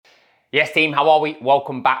Yes, team, how are we?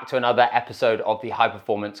 Welcome back to another episode of the High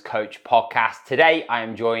Performance Coach podcast. Today, I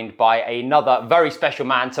am joined by another very special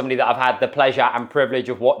man, somebody that I've had the pleasure and privilege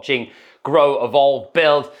of watching grow, evolve,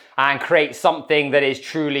 build, and create something that is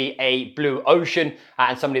truly a blue ocean,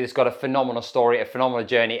 and somebody that's got a phenomenal story, a phenomenal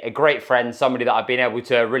journey, a great friend, somebody that I've been able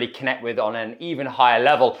to really connect with on an even higher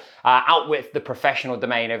level, out with the professional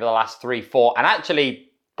domain over the last 3, 4, and actually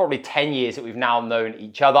probably 10 years that we've now known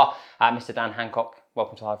each other. Mr. Dan Hancock,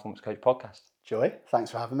 welcome to the High Performance Coach podcast. Joey, thanks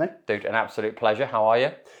for having me. Dude, an absolute pleasure. How are you?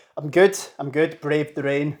 I'm good. Braved the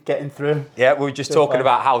rain, getting through. Yeah, we were just talking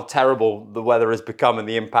about how terrible the weather has become and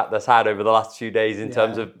the impact that's had over the last few days in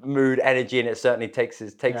terms of mood, energy, and it certainly takes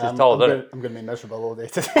its toll, doesn't it? I'm going to be miserable all day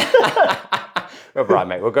today. Well, right,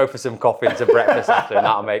 mate. We'll go for some coffee and some breakfast after, and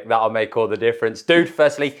that'll make all the difference. Dude,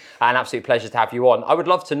 firstly, an absolute pleasure to have you on. I would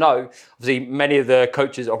love to know, obviously, many of the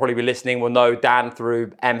coaches that will probably be listening will know Dan through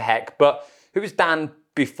MHEC, but who was Dan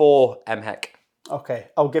before MHEC? Okay,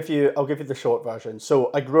 I'll give you the short version.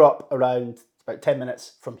 So I grew up around about 10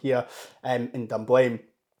 minutes from here in Dunblane,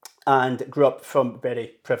 and grew up from a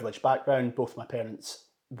very privileged background. Both my parents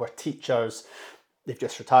were teachers. They've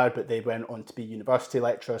just retired, but they went on to be university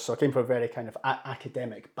lecturers. So I came from a very kind of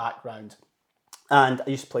academic background. And I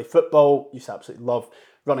used to play football, used to absolutely love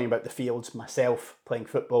running about the fields myself, playing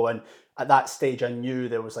football. And at that stage, I knew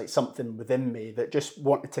there was like something within me that just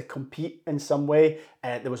wanted to compete in some way.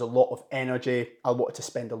 There was a lot of energy. I wanted to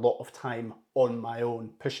spend a lot of time on my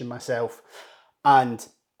own, pushing myself. And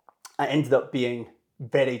I ended up being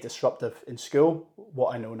very disruptive in school,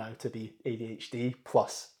 what I know now to be ADHD,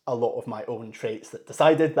 plus a lot of my own traits that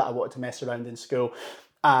decided that I wanted to mess around in school.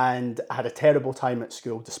 And I had a terrible time at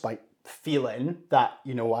school, despite feeling that,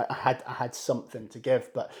 you know, I had something to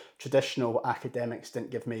give, but traditional academics didn't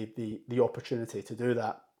give me the opportunity to do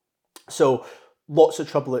that. So lots of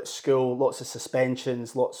trouble at school, lots of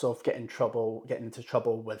suspensions, lots of getting into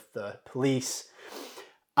trouble with the police.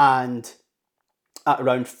 And at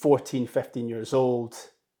around 14, 15 years old,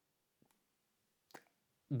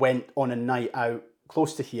 went on a night out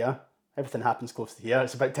close to here. Everything happens close to here.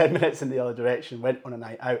 It's about 10 minutes in the other direction. Went on a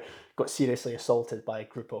night out, got seriously assaulted by a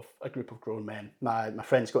group of grown men. My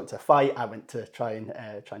friends got into a fight. I went to try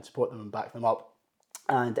and support them and back them up,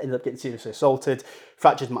 and ended up getting seriously assaulted.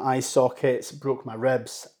 Fractured my eye sockets, broke my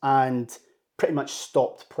ribs, and pretty much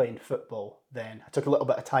stopped playing football. Then I took a little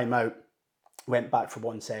bit of time out, went back for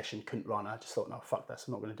one session, couldn't run. I just thought, no, fuck this,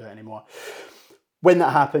 I'm not going to do it anymore. When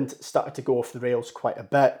that happened, started to go off the rails quite a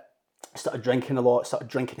bit. Started drinking a lot, started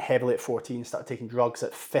drinking heavily at 14, started taking drugs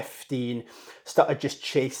at 15, started just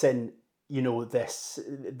chasing, you know, this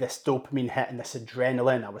dopamine hit and this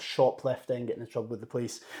adrenaline. I was shoplifting, getting in trouble with the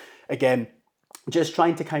police. Again, just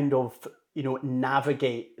trying to kind of, you know,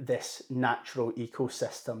 navigate this natural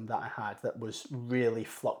ecosystem that I had that was really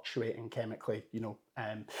fluctuating chemically, you know,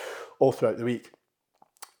 all throughout the week.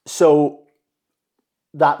 So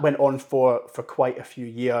that went on for quite a few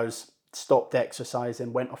years. Stopped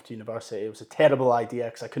exercising, went off to university. It was a terrible idea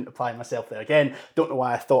because I couldn't apply myself there again. Don't know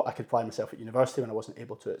why I thought I could apply myself at university when I wasn't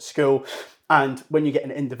able to at school. And when you get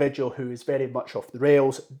an individual who is very much off the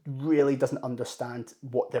rails, really doesn't understand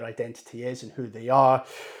what their identity is and who they are,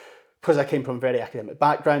 because I came from a very academic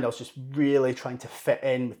background, I was just really trying to fit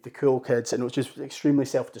in with the cool kids, and it was just extremely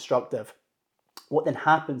self-destructive. What then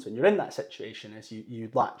happens when you're in that situation is you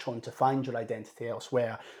latch on to find your identity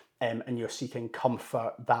elsewhere, and you're seeking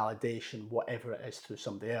comfort, validation, whatever it is, through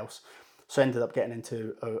somebody else. So I ended up getting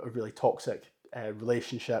into a really toxic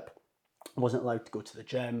relationship. Wasn't allowed to go to the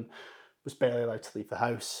gym, was barely allowed to leave the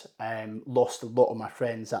house. Lost a lot of my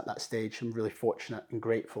friends at that stage. I'm really fortunate and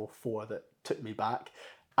grateful for that took me back.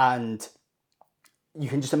 And you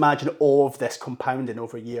can just imagine all of this compounding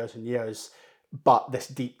over years and years, but this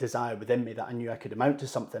deep desire within me that I knew I could amount to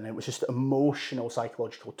something. And it was just emotional,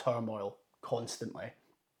 psychological turmoil constantly.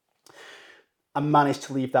 I managed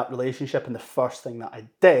to leave that relationship, and the first thing that I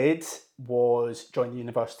did was join the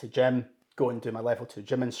university gym, go and do my level 2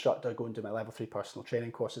 gym instructor, go and do my level 3 personal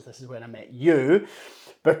training courses. This is when I met you,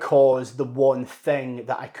 because the one thing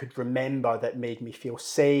that I could remember that made me feel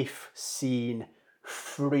safe, seen,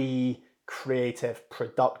 free, creative,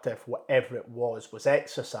 productive, whatever it was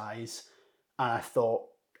exercise. And I thought,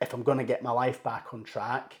 if I'm going to get my life back on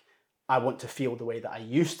track, I want to feel the way that I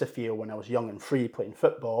used to feel when I was young and free playing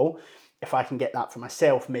football. If I can get that for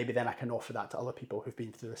myself, maybe then I can offer that to other people who've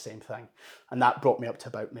been through the same thing. And that brought me up to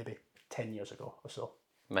about maybe 10 years ago or so.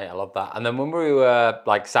 Mate, I love that. And then when we were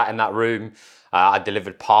sat in that room, I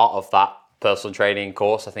delivered part of that personal training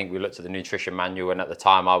course. I think we looked at the nutrition manual, and at the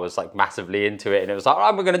time I was like massively into it, and it was like,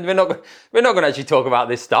 oh, we're not gonna actually talk about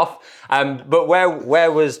this stuff. But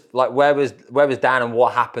where was Dan, and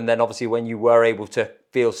what happened then? Obviously, when you were able to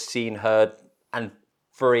feel seen, heard, and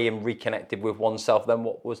free and reconnected with oneself, then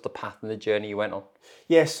what was the path and the journey you went on?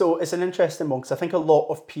 Yeah, so it's an interesting one because I think a lot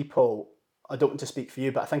of people, I don't want to speak for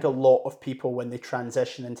you, but I think a lot of people when they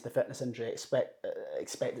transition into the fitness industry expect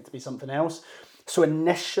it to be something else. So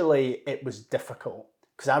initially it was difficult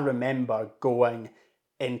because I remember going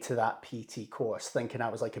into that PT course thinking I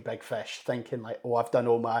was like a big fish, thinking like, oh, I've done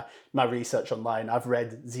all my research online. I've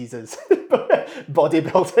read Ziz's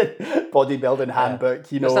bodybuilding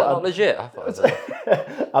handbook. You know, is that not legit? I thought it was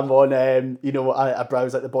I'm on, I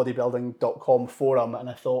browsed like the bodybuilding.com forum and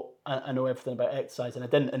I thought, I know everything about exercise, and I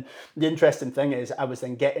didn't. And the interesting thing is I was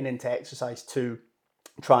then getting into exercise to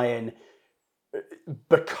try and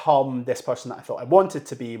become this person that I thought I wanted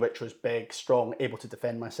to be, which was big, strong, able to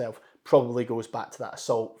defend myself. Probably goes back to that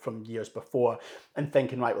assault from years before, and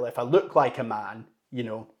thinking, right, well, if I look like a man,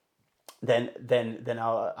 then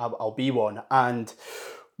I'll be one. And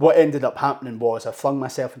what ended up happening was I flung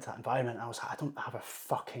myself into that environment and I was like, I don't have a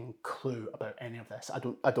fucking clue about any of this. I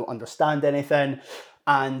don't understand anything.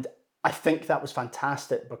 And I think that was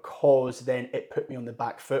fantastic because then it put me on the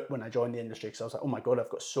back foot when I joined the industry, because I was like, oh my God, I've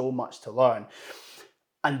got so much to learn.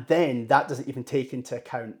 And then that doesn't even take into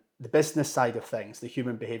account the business side of things, the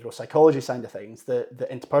human behavioral psychology side of things, the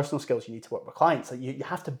interpersonal skills you need to work with clients. Like you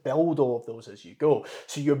have to build all of those as you go.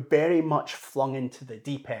 So you're very much flung into the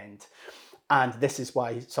deep end. And this is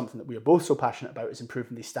why something that we are both so passionate about is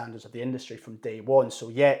improving the standards of the industry from day one. So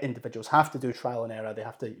yeah, individuals have to do trial and error. They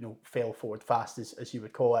have to, fail forward fast, as you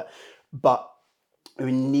would call it. But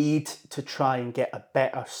we need to try and get a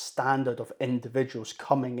better standard of individuals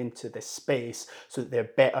coming into this space so that they're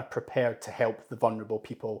better prepared to help the vulnerable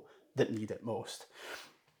people that need it most.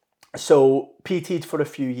 So PT'd for a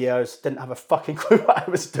few years, didn't have a fucking clue what I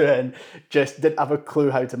was doing, just didn't have a clue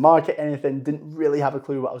how to market anything, didn't really have a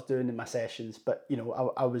clue what I was doing in my sessions, but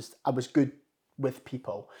I was good with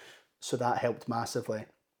people, so that helped massively.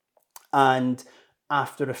 And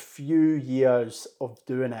after a few years of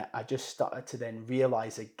doing it, I just started to then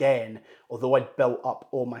realize again, although I'd built up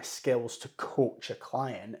all my skills to coach a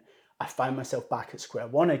client, I found myself back at square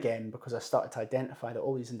one again because I started to identify that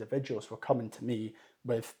all these individuals were coming to me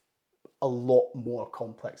with a lot more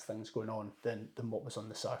complex things going on than what was on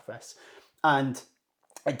the surface. And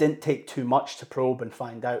it didn't take too much to probe and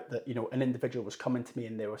find out that, an individual was coming to me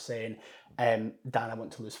and they were saying, Dan, I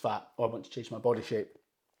want to lose fat, or I want to change my body shape.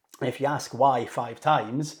 And if you ask why 5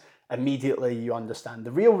 times, immediately you understand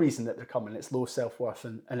the real reason that they're coming. It's low self-worth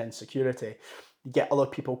and insecurity. You get other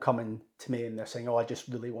people coming to me and they're saying, oh, I just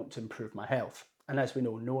really want to improve my health. And as we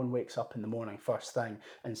know, no one wakes up in the morning first thing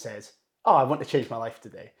and says, oh, I want to change my life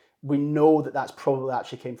today. We know that that's probably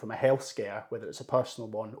actually came from a health scare, whether it's a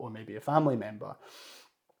personal one or maybe a family member.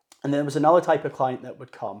 And then there was another type of client that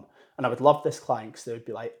would come, and I would love this client because they would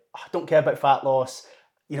be like, oh, I don't care about fat loss.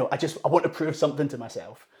 I want to prove something to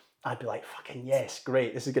myself. I'd be like, fucking yes,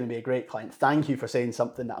 great. This is going to be a great client. Thank you for saying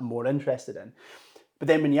something that I'm more interested in. But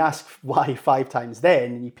then when you ask why 5 times then,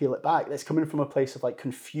 and you peel it back, that's coming from a place of like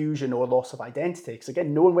confusion or loss of identity. Because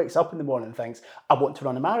again, no one wakes up in the morning and thinks, I want to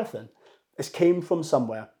run a marathon. This came from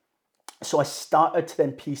somewhere. So I started to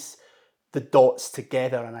then piece the dots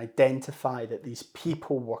together and identify that these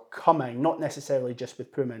people were coming, not necessarily just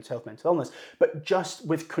with poor mental health, mental illness, but just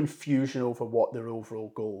with confusion over what their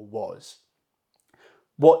overall goal was.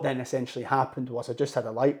 What then essentially happened was I just had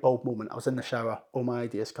a light bulb moment. I was in the shower. All my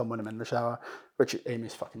ideas come when I'm in the shower, which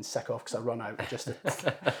Amy's fucking sick of because I run out just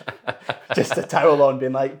a towel on,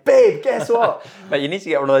 being like, babe, guess what? Mate, you need to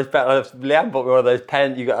get one of those. Leanne bought me one of those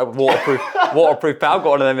pens. You got a waterproof pen. I've got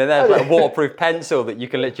one of them in there. It's like a waterproof pencil that you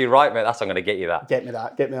can literally write, mate. That's I'm going to get you that. Get me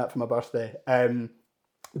that for my birthday.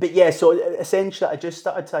 But yeah, so essentially I just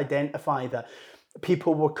started to identify that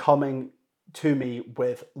people were coming to me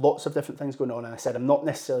with lots of different things going on. And I said, I'm not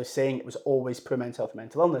necessarily saying it was always poor mental health and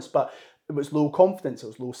mental illness, but it was low confidence, it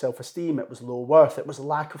was low self-esteem, it was low worth, it was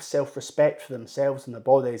lack of self-respect for themselves and their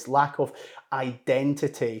bodies, lack of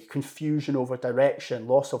identity, confusion over direction,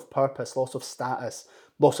 loss of purpose, loss of status,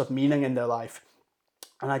 loss of meaning in their life.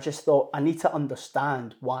 And I just thought, I need to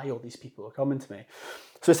understand why all these people are coming to me.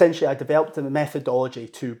 So essentially, I developed a methodology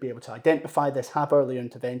to be able to identify this, have early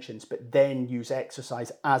interventions, but then use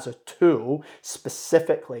exercise as a tool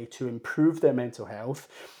specifically to improve their mental health,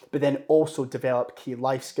 but then also develop key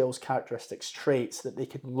life skills, characteristics, traits that they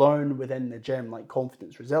could learn within the gym, like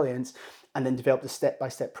confidence, resilience, and then develop the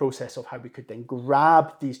step-by-step process of how we could then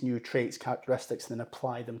grab these new traits, characteristics, and then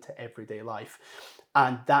apply them to everyday life.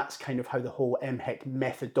 And that's kind of how the whole MHEC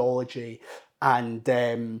methodology and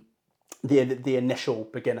the initial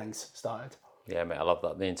beginnings started. Yeah, mate, I love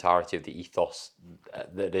that. The entirety of the ethos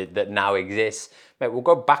that now exists. Mate, we'll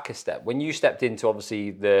go back a step. When you stepped into,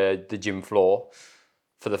 obviously, the gym floor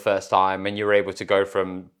for the first time, and you were able to go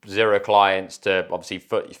from 0 clients to obviously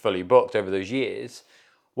fully booked over those years,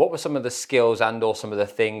 what were some of the skills and or some of the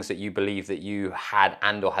things that you believe that you had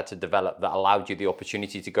and or had to develop that allowed you the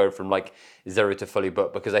opportunity to go from like 0 to fully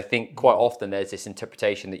booked? Because I think quite often there's this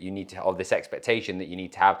interpretation that you need to, or this expectation that you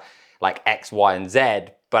need to have like X, Y, and Z,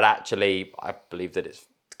 but actually I believe that it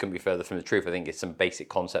couldn't be further from the truth. I think it's some basic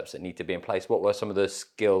concepts that need to be in place. What were some of the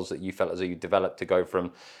skills that you felt as though you developed to go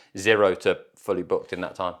from 0 to fully booked in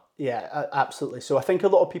that time? Yeah, absolutely. So I think a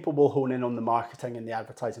lot of people will hone in on the marketing and the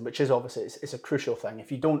advertising, which is obviously it's a crucial thing.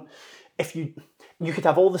 You could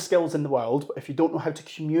have all the skills in the world, but if you don't know how to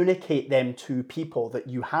communicate them to people that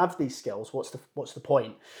you have these skills, what's the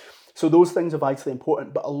point? So those things are vitally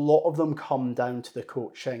important, but a lot of them come down to the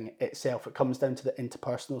coaching itself. It comes down to the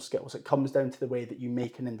interpersonal skills. It comes down to the way that you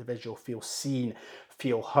make an individual feel seen,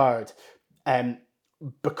 feel heard.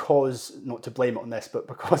 Because, not to blame it on this, but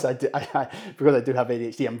because I do have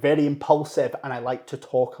ADHD, I'm very impulsive and I like to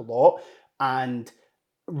talk a lot. And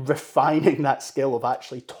refining that skill of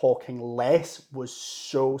actually talking less was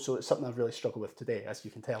so it's something I've really struggled with today, as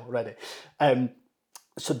you can tell already.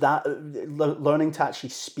 So that learning to actually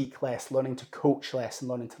speak less, learning to coach less, and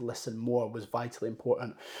learning to listen more was vitally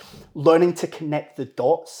important. Learning to connect the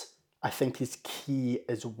dots, I think, is key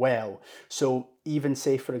as well. So even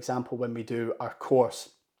say, for example, when we do our course,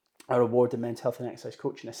 our award in mental health and exercise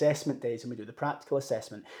coaching assessment days, and we do the practical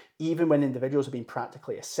assessment, even when individuals are being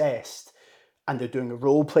practically assessed and they're doing a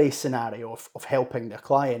role play scenario of helping their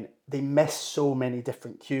client, they miss so many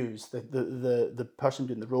different cues. The person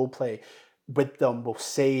doing the role play with them will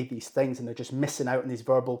say these things and they're just missing out on these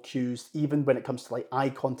verbal cues. Even when it comes to like eye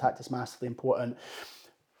contact is massively important.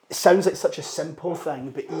 It sounds like such a simple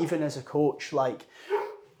thing, but even as a coach, like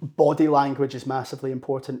body language is massively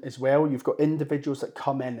important as well. You've got individuals that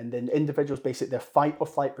come in and then individuals, basically their fight or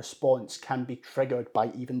flight response can be triggered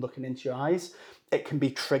by even looking into your eyes. It can be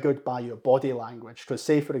triggered by your body language. Because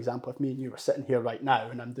say, for example, if me and you were sitting here right now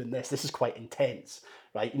and I'm doing this is quite intense,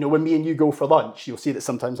 right? You know, when me and you go for lunch, you'll see that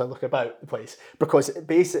sometimes I look about the place because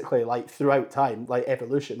basically like throughout time, like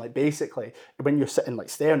evolution, like basically when you're sitting like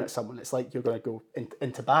staring at someone, it's like you're going to go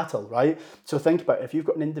into battle, right? So think about it. If you've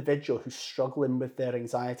got an individual who's struggling with their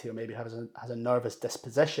anxiety or maybe has a nervous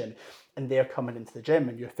disposition and they're coming into the gym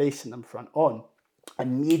and you're facing them front on,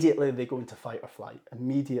 immediately they go into fight or flight,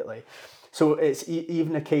 immediately. So it's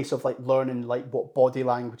even a case of like learning like what body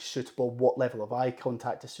language is suitable, what level of eye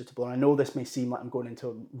contact is suitable. And I know this may seem like I'm going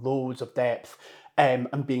into loads of depth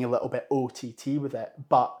and being a little bit OTT with it,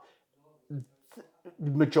 but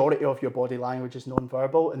the majority of your body language is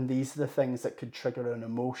non-verbal, and these are the things that could trigger an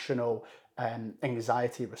emotional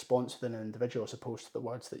anxiety response within an individual as opposed to the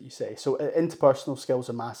words that you say. So interpersonal skills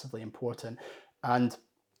are massively important, and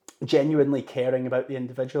genuinely caring about the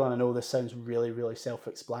individual. And I know this sounds really, really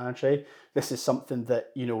self-explanatory. This is something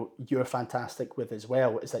that, you know, you're fantastic with as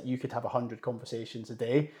well, is that you could have 100 conversations a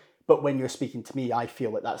day, but when you're speaking to me, I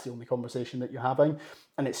feel like that's the only conversation that you're having.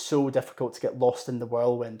 And it's so difficult to get lost in the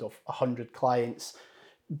whirlwind of 100 clients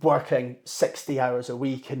working 60 hours a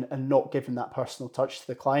week and not giving that personal touch to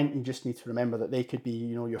the client. You just need to remember that they could be,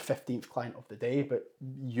 you know, your 15th client of the day, but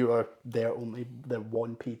you're there only the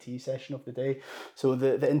one PT session of the day. So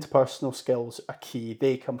the interpersonal skills are key.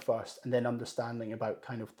 They come first, and then understanding about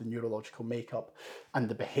kind of the neurological makeup and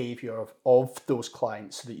the behavior of those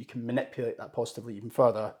clients so that you can manipulate that positively even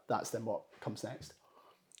further. That's then what comes next.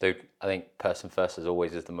 Dude, I think person first as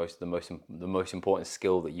always is the most important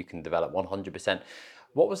skill that you can develop 100%.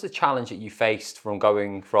 What was the challenge that you faced from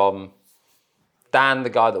going from Dan, the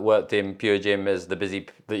guy that worked in Pure Gym as the busy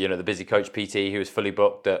coach PT who was fully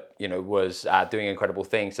booked, that was doing incredible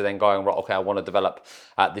things, to then going, right, okay, I want to develop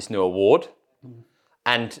this new award,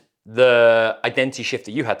 and the identity shift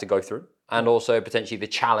that you had to go through, and also potentially the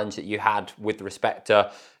challenge that you had with respect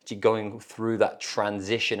to actually going through that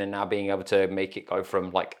transition and now being able to make it go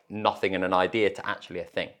from like nothing and an idea to actually a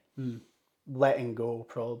thing. Letting go,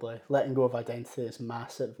 probably. Letting go of identity is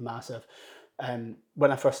massive.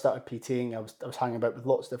 When I first started PTing, I was hanging about with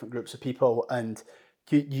lots of different groups of people, and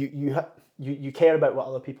you care about what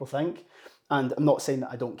other people think. And I'm not saying that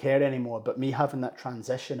I don't care anymore, but me having that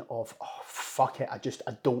transition of, oh, fuck it, I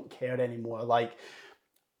don't care anymore. Like,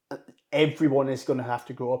 everyone is going to have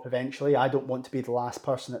to grow up eventually. I don't want to be the last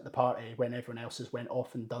person at the party when everyone else has went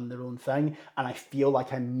off and done their own thing. And I feel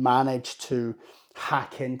like I managed to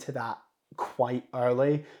hack into that quite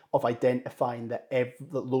early of identifying that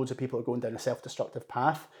loads of people are going down a self-destructive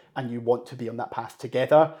path and you want to be on that path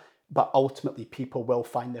together. But ultimately, people will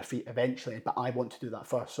find their feet eventually. But I want to do that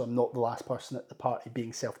first, so I'm not the last person at the party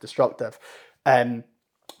being self-destructive.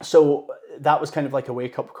 So that was kind of like a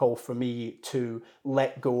wake-up call for me to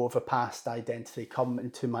let go of a past identity, come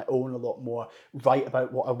into my own a lot more, write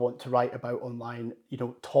about what I want to write about online,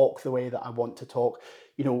 talk the way that I want to talk,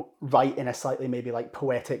 write in a slightly maybe like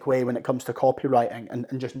poetic way when it comes to copywriting,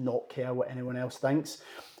 and just not care what anyone else thinks.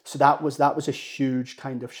 So that was a huge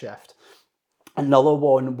kind of shift. Another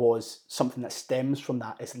one was something that stems from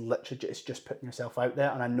that is literally it's just putting yourself out there.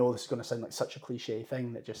 And I know this is going to sound like such a cliche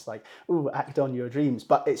thing that just like, oh, act on your dreams.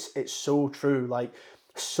 But it's so true. Like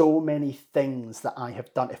so many things that I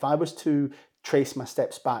have done. If I was to trace my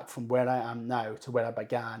steps back from where I am now to where I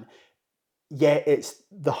began, yeah, it's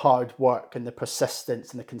the hard work and the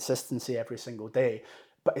persistence and the consistency every single day.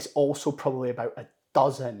 But it's also probably about a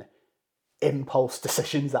dozen impulse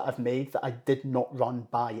decisions that I've made that I did not run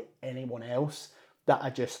by anyone else, that I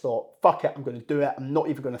just thought, fuck it, I'm going to do it. I'm not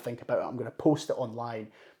even going to think about it. I'm going to post it online,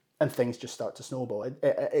 and things just start to snowball.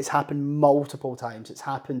 It's happened multiple times. It's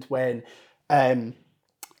happened when I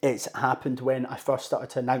first started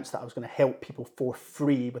to announce that I was going to help people for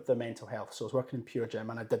free with their mental health. So I was working in Pure Gym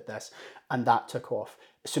and I did this, and that took off.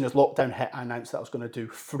 As soon as lockdown hit, I announced that I was going to do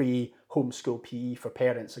free homeschool PE for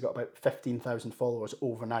parents. I got about 15,000 followers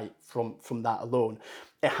overnight from that alone.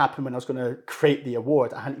 It happened when I was going to create the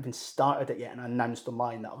award. I hadn't even started it yet, and I announced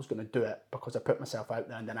online that I was going to do it because I put myself out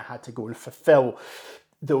there, and then I had to go and fulfill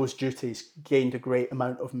those duties, gained a great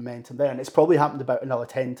amount of momentum there. And it's probably happened about another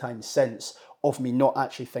 10 times since, of me not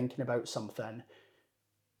actually thinking about something,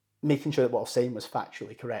 making sure that what I was saying was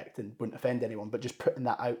factually correct and wouldn't offend anyone, but just putting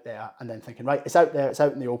that out there and then thinking, right, it's out there, it's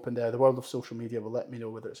out in the open there. The world of social media will let me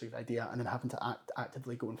know whether it's a good idea, and then having to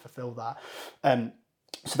actively go and fulfill that.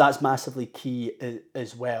 So that's massively key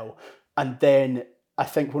as well. And then I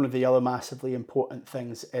think one of the other massively important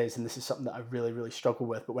things is, and this is something that I really, really struggle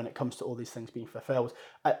with, but when it comes to all these things being fulfilled,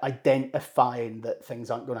 identifying that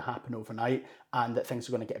things aren't going to happen overnight, and that things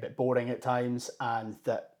are going to get a bit boring at times, and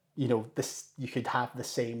that you could have the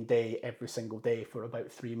same day every single day for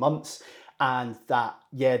about 3 months, and that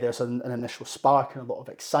there's an initial spark and a lot of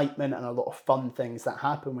excitement and a lot of fun things that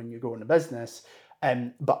happen when you grow in a business.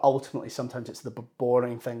 But ultimately, sometimes it's the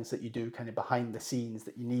boring things that you do kind of behind the scenes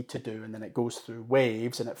that you need to do, and then it goes through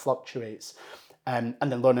waves and it fluctuates. And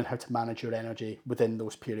then learning how to manage your energy within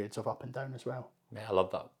those periods of up and down as well. Yeah, I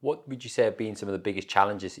love that. What would you say have been some of the biggest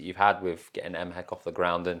challenges that you've had with getting MHEC off the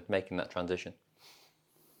ground and making that transition?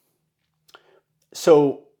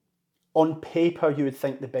 So on paper, you would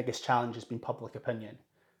think the biggest challenge has been public opinion,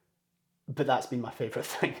 but that's been my favourite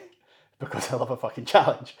thing because I love a fucking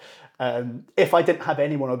challenge. If I didn't have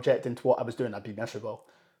anyone objecting to what I was doing, I'd be miserable.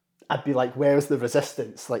 I'd be like, where's the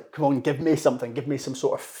resistance? Like, come on, give me something, give me some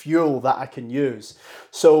sort of fuel that I can use.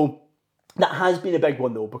 So that has been a big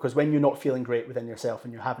one though, because when you're not feeling great within yourself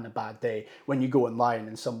and you're having a bad day, when you go online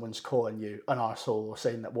and someone's calling you an arsehole or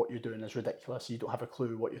saying that what you're doing is ridiculous, you don't have a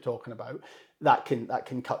clue what you're talking about, that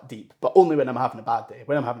can cut deep. But only when I'm having a bad day.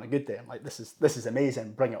 When I'm having a good day, I'm like, this is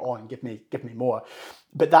amazing, bring it on, give me more.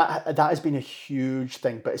 But that has been a huge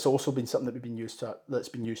thing. But it's also been something that's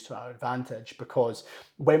been used to our advantage, because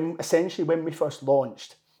when we first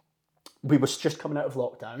launched, we were just coming out of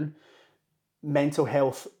lockdown. Mental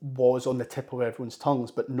health was on the tip of everyone's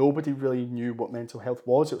tongues, but nobody really knew what mental health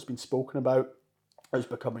was. It was being spoken about, it was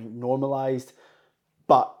becoming normalised,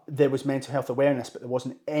 but there was mental health awareness, but there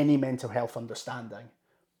wasn't any mental health understanding.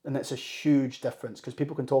 And that's a huge difference, because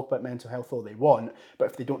people can talk about mental health all they want, but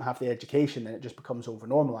if they don't have the education, then it just becomes over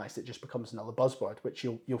normalised. It just becomes another buzzword, which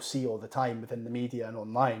you'll see all the time within the media and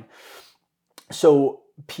online. So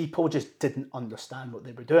people just didn't understand what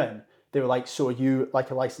they were doing. They were like, so are you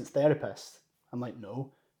like a licensed therapist? I'm like,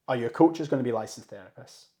 no. Are your coaches going to be licensed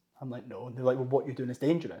therapists? I'm like, no. And they're like, well, what you're doing is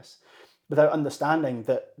dangerous. Without understanding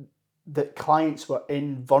that clients were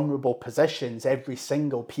in vulnerable positions every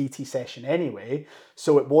single PT session anyway.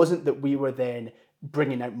 So it wasn't that we were then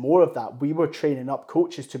bringing out more of that. We were training up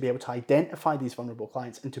coaches to be able to identify these vulnerable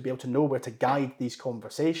clients and to be able to know where to guide these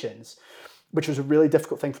conversations, which was a really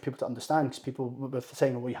difficult thing for people to understand, because people were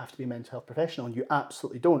saying, well, you have to be a mental health professional, and you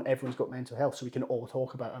absolutely don't. Everyone's got mental health, so we can all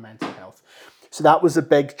talk about our mental health. So that was a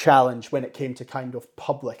big challenge when it came to kind of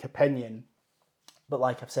public opinion. But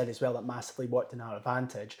like I've said as well, it massively worked in our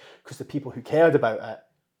advantage, because the people who cared about it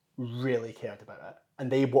really cared about it.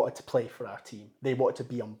 And they wanted to play for our team. They wanted to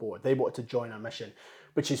be on board. They wanted to join our mission,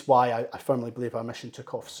 which is why I firmly believe our mission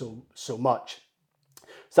took off so much.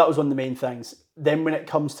 So that was one of the main things. Then when it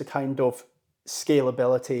comes to kind of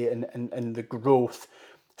scalability and the growth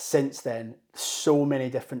since then, so many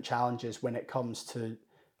different challenges when it comes to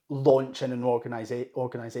launching an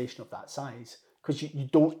organization of that size, because you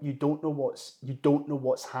don't know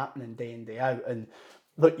what's happening day in day out. And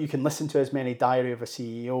look, you can listen to as many Diary of a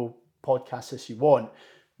CEO podcasts as you want,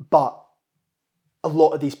 but a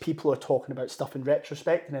lot of these people are talking about stuff in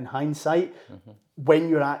retrospect and in hindsight. When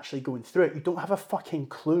you're actually going through it, you don't have a fucking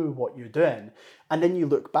clue what you're doing. And then you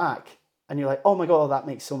look back and you're like, oh my God, that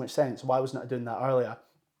makes so much sense. Why wasn't I doing that earlier?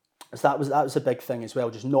 So that was a big thing as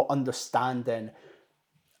well, just not understanding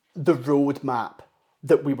the roadmap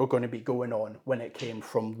that we were going to be going on when it came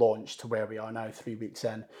from launch to where we are now 3 weeks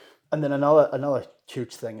in. And then another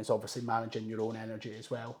huge thing is obviously managing your own energy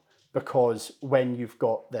as well. Because when you've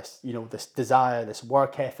got this, this desire, this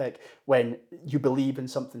work ethic, when you believe in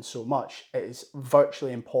something so much, it is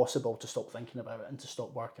virtually impossible to stop thinking about it and to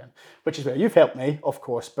stop working. Which is where you've helped me, of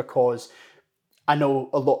course, because I know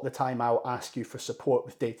a lot of the time I'll ask you for support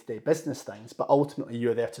with day-to-day business things, but ultimately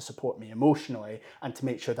you're there to support me emotionally and to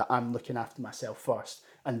make sure that I'm looking after myself first.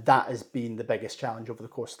 And that has been the biggest challenge over the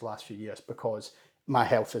course of the last few years, because my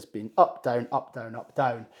health has been up, down, up, down, up,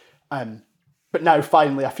 down. But now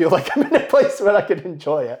finally I feel like I'm in a place where I can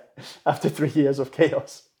enjoy it after 3 years of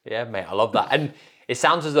chaos. Yeah, mate, I love that. And it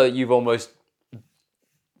sounds as though you've almost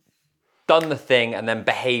done the thing and then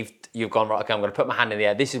behaved. You've gone, right, okay, I'm going to put my hand in the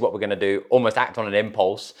air. This is what we're going to do. Almost act on an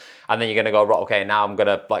impulse. And then you're going to go, right, okay, now I'm going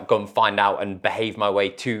to go and find out and behave my way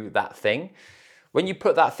to that thing. When you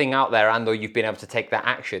put that thing out there and or you've been able to take that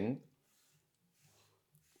action,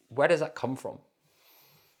 where does that come from?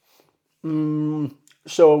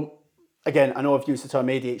 So again, I know I've used the term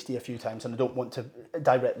ADHD a few times and I don't want to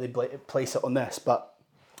directly place it on this, but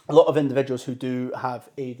a lot of individuals who do have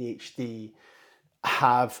ADHD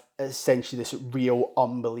have essentially this real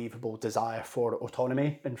unbelievable desire for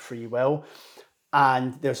autonomy and free will.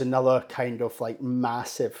 And there's another kind of like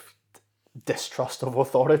massive distrust of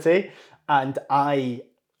authority. And I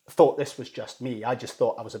thought this was just me. I just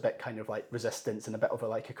thought I was a bit kind of like resistance and a bit of a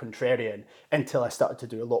contrarian, until I started to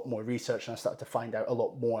do a lot more research and I started to find out a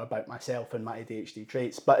lot more about myself and my ADHD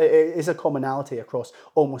traits. But it is a commonality across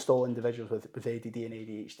almost all individuals with ADD and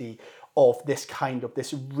ADHD, of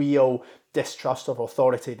this real distrust of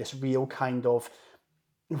authority, this real kind of,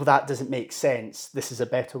 well, that doesn't make sense, this is a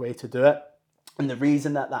better way to do it. And the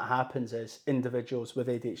reason that happens is individuals with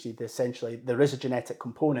ADHD, essentially, there is a genetic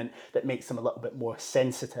component that makes them a little bit more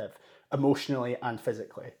sensitive, emotionally and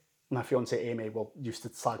physically. My fiance Amy used to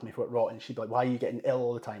slag me for it rotten. She'd be like, why are you getting ill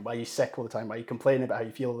all the time? Why are you sick all the time? Why are you complaining about how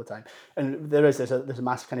you feel all the time? And there's a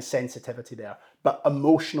massive kind of sensitivity there, but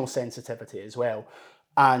emotional sensitivity as well.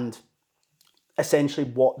 And essentially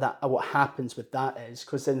what happens with that is,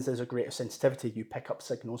 because since there's a greater sensitivity, you pick up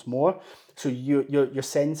signals more. So your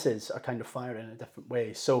senses are kind of firing in a different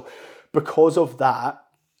way. So because of that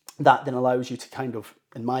then allows you to kind of,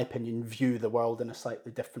 in my opinion, view the world in a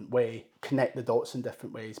slightly different way, connect the dots in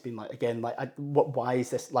different ways, being like, again, like, why is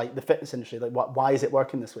this, like the fitness industry, like why is it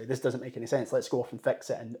working this way? This doesn't make any sense. Let's go off and fix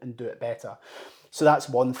it and do it better. So that's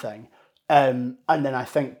one thing. And then I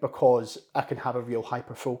think because I can have a real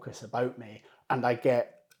hyper focus about me, and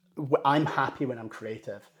I'm happy when I'm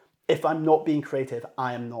creative. If I'm not being creative,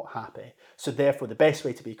 I am not happy. So therefore, the best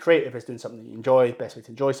way to be creative is doing something that you enjoy. The best way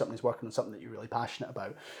to enjoy something is working on something that you're really passionate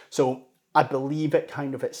about. So I believe it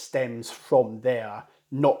stems from there,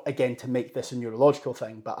 not again to make this a neurological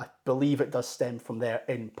thing, but I believe it does stem from there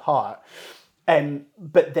in part.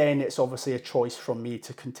 But then it's obviously a choice from me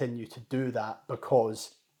to continue to do that,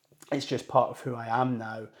 because it's just part of who I am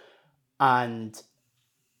now. And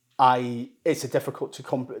it's difficult to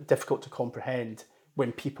comprehend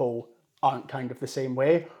when people aren't kind of the same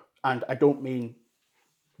way. And I don't mean,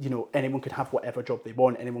 anyone can have whatever job they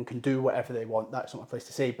want, anyone can do whatever they want. That's not my place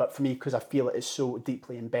to say. But for me, because I feel it is so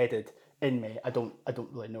deeply embedded in me, I don't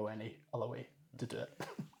really know any other way to do it.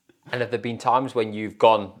 And have there been times when you've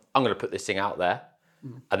gone, I'm going to put this thing out there,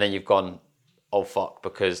 and then you've gone, oh fuck,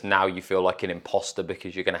 because now you feel like an imposter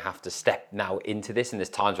because you're going to have to step now into this, and there's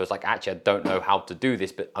times where it's like, actually, I don't know how to do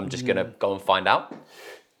this, but I'm just going to go and find out?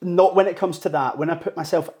 Not when it comes to that. When I put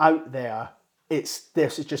myself out there, it's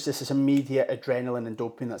just this immediate adrenaline and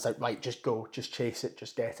dopamine that's like, right, just go, just chase it,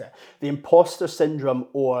 just get it. The imposter syndrome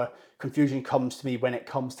or confusion comes to me when it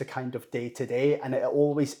comes to kind of day to day, and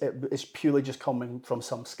it's purely just coming from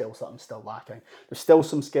some skills that I'm still lacking. There's still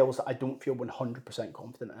some skills that I don't feel 100%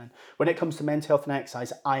 confident in. When it comes to mental health and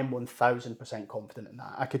exercise, I am 1000% confident in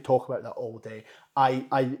that. I could talk about that all day.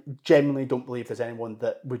 I genuinely don't believe there's anyone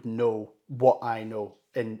that would know what I know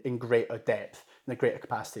in greater depth, in a greater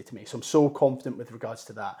capacity to me. So I'm so confident with regards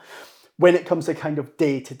to that. when it comes to kind of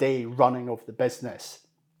day-to-day running of the business,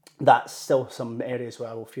 that's still some areas where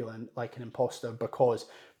I will feel like an imposter, because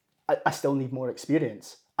I still need more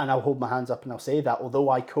experience. And I'll hold my hands up and I'll say that, although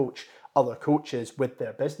I coach other coaches with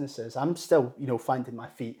their businesses, I'm still, finding my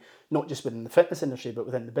feet, not just within the fitness industry, but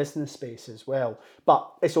within the business space as well.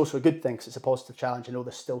 But it's also a good thing, because it's a positive challenge. I know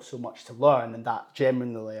there's still so much to learn, and that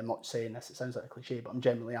generally, I'm not saying this, it sounds like a cliche, but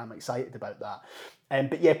I'm excited about that.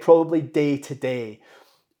 But yeah, probably day to day.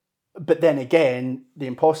 But then again, the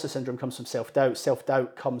imposter syndrome comes from self-doubt.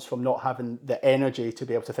 Self-doubt comes from not having the energy to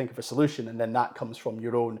be able to think of a solution. And then that comes from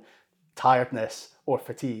your own tiredness or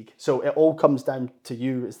fatigue. So it all comes down to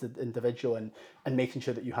you as the individual, and making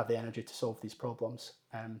sure that you have the energy to solve these problems.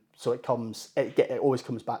 So it always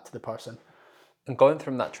comes back to the person. And going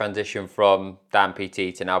from that transition from Dan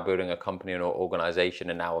PT to now building a company and organization,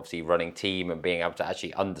 and now obviously running team and being able to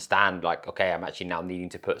actually understand, like, okay, I'm actually now needing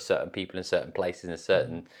to put certain people in certain places and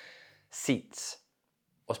certain seats.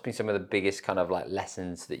 What's been some of the biggest kind of like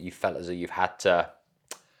lessons that you felt as though you've had to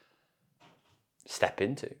step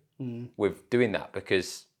into with doing that?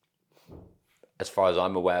 Because as far as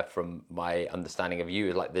I'm aware, from my understanding of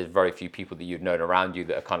you, like there's very few people that you've known around you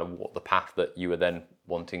that are kind of walked the path that you were then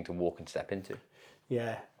wanting to walk and step into.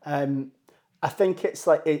 Yeah. I think it's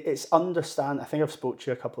like, it's understand. I think I've spoke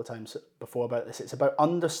to you a couple of times before about this. It's about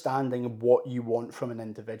understanding what you want from an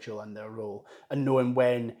individual and their role, and knowing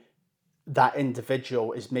when that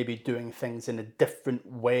individual is maybe doing things in a different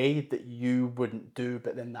way that you wouldn't do,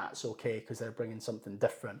 but then that's okay because they're bringing something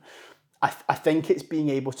different. I think it's being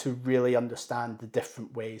able to really understand the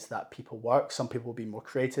different ways that people work. Some people will be more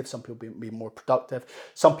creative, some people will be more productive.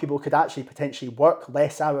 Some people could actually potentially work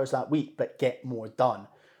less hours that week, but get more done.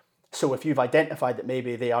 So if you've identified that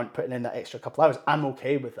maybe they aren't putting in that extra couple hours, I'm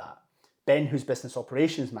okay with that. Ben, who's business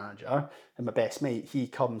operations manager and my best mate, he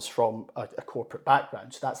comes from a corporate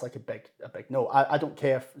background. So that's like a big no. I don't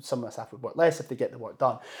care if some of my staff would work less if they get the work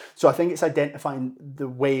done. So I think it's identifying the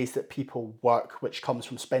ways that people work, which comes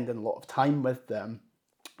from spending a lot of time with them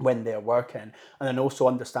when they're working, and then also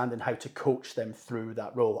understanding how to coach them through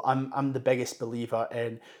that role. I'm the biggest believer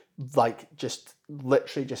in like just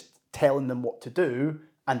literally just telling them what to do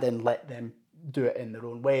and then let them do it in their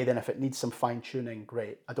own way. Then if it needs some fine tuning,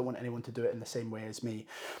 great. I don't want anyone to do it in the same way as me.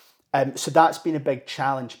 So that's been a big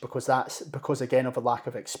challenge, because again of a lack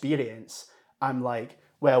of experience. I'm like,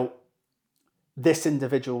 well, this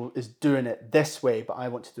individual is doing it this way, but I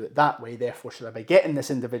want to do it that way. Therefore, should I be getting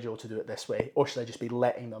this individual to do it this way, or should I just be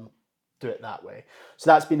letting them do it that way?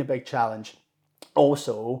 So that's been a big challenge.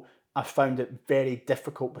 Also, I found it very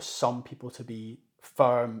difficult with some people to be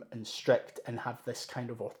firm and strict and have this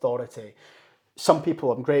kind of authority. Some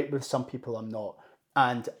people I'm great with, some people I'm not.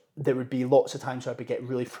 And there would be lots of times where I would get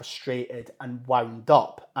really frustrated and wound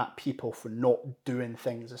up at people for not doing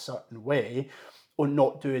things a certain way, or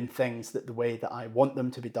not doing things the way that I want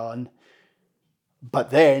them to be done. But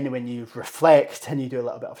then when you reflect and you do a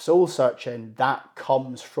little bit of soul searching, that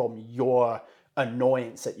comes from your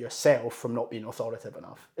annoyance at yourself from not being authoritative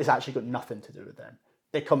enough. It's actually got nothing to do with them.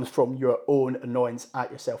 It comes from your own annoyance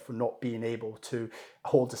at yourself for not being able to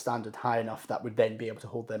hold the standard high enough that would then be able to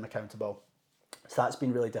hold them accountable. So that's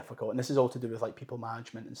been really difficult. And this is all to do with like people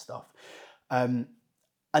management and stuff. And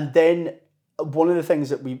then one of the things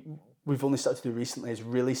that we've only started to do recently is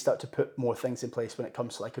really start to put more things in place when it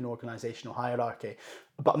comes to like an organizational hierarchy.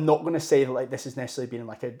 But I'm not going to say that like this has necessarily been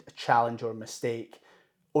like a challenge or a mistake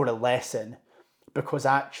or a lesson, because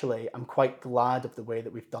actually I'm quite glad of the way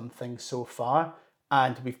that we've done things so far.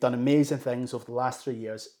 And we've done amazing things over the last 3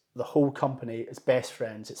 years. The whole company is best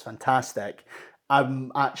friends. It's fantastic.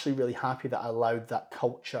 I'm actually really happy that I allowed that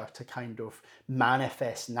culture to kind of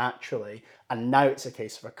manifest naturally. And now it's a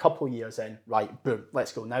case of a couple of years in, right, boom,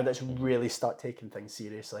 let's go. Now let's really start taking things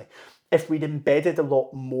seriously. If we'd embedded a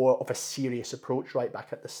lot more of a serious approach right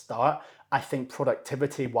back at the start, I think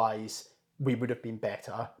productivity-wise, we would have been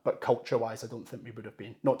better. But culture-wise, I don't think we would have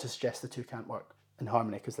been. Not to suggest the two can't work in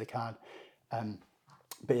harmony, because they can.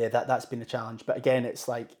 But yeah, that's been a challenge. But again, it's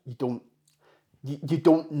like you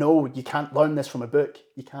don't know, you can't learn this from a book.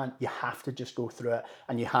 You have to just go through it,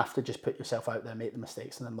 and you have to just put yourself out there, make the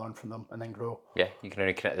mistakes, and then learn from them, and then grow. Yeah, you can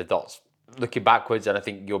only connect the dots looking backwards. And I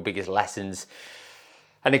think your biggest lessons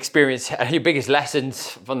and experience, your biggest lessons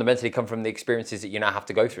fundamentally come from the experiences that you now have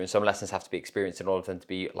to go through. And some lessons have to be experienced in order for them to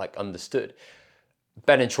be like understood.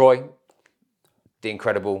 Ben and Troy, the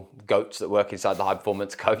incredible goats that work inside the High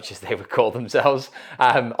Performance Coach, as they would call themselves,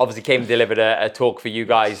 obviously came and delivered a talk for you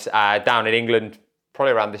guys down in England,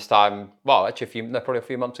 probably around this time. Well, actually, probably a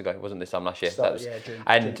few months ago. It wasn't this time last year. June.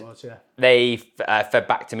 And June it was, yeah. they fed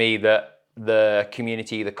back to me that the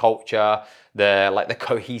community, the culture, the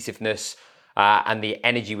cohesiveness, and the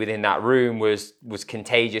energy within that room was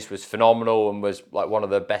contagious, was phenomenal, and was like one of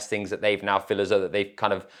the best things that they've now feel as though that they've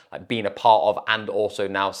kind of like been a part of and also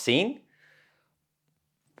now seen.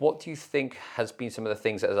 What do you think has been some of the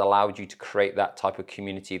things that has allowed you to create that type of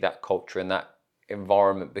community, that culture, and that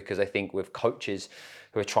environment? Because I think with coaches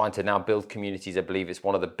who are trying to now build communities, I believe it's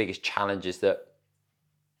one of the biggest challenges that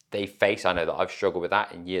they face. I know that I've struggled with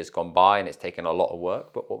that in years gone by, and it's taken a lot of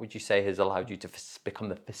work. But what would you say has allowed you to become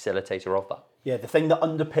the facilitator of that? Yeah, the thing that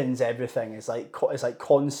underpins everything is like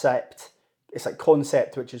concept. It's like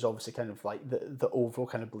concept, which is obviously kind of like the overall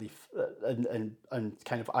kind of belief and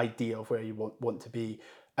kind of idea of where you want to be.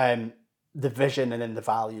 The vision and then the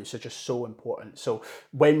values are just so important. So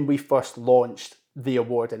when we first launched the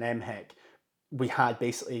award in MHEC, we had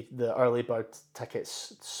basically the early bird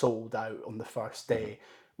tickets sold out on the first day.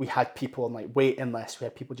 We had people on like waiting lists. We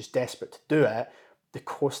had people just desperate to do it. The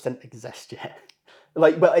course didn't exist yet.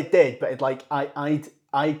 Well, it did, but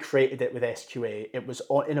I created it with SQA. It was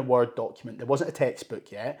in a Word document. There wasn't a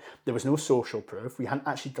textbook yet. There was no social proof. We hadn't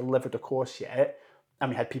actually delivered a course yet. And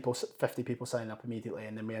we had 50 people signing up immediately.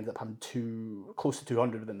 And then we ended up having close to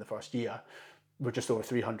 200 within the first year. We're just over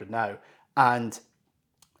 300 now. And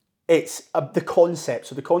it's the concept.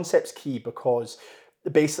 So the concept's key because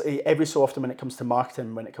basically every so often when it comes to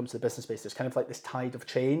marketing, when it comes to the business space, there's kind of like this tide of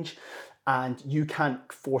change. And you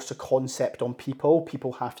can't force a concept on people.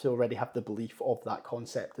 People have to already have the belief of that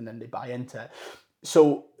concept and then they buy into it.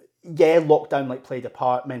 So yeah, lockdown like played a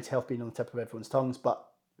part, mental health being on the tip of everyone's tongues, but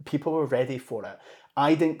people were ready for it.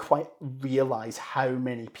 I didn't quite realise how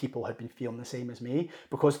many people had been feeling the same as me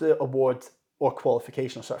because the award or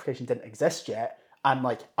qualification or certification didn't exist yet. I'm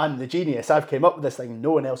like, I'm the genius. I've came up with this thing.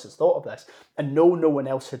 No one else has thought of this. And no one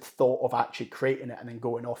else had thought of actually creating it and then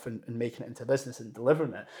going off and making it into business and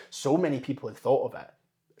delivering it. So many people had thought of it.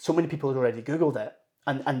 So many people had already Googled it.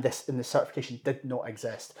 And the certification did not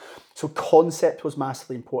exist. So concept was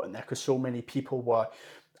massively important there because so many people were,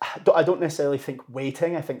 I don't necessarily think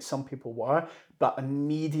waiting. I think some people were. But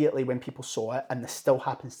immediately when people saw it, and this still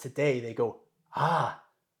happens today, they go,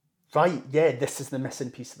 right, yeah, this is the missing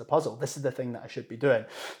piece of the puzzle. This is the thing that I should be doing.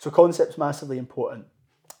 So concept's massively important.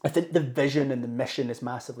 I think the vision and the mission is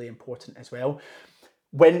massively important as well.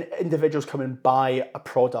 When individuals come and buy a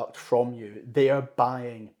product from you, they are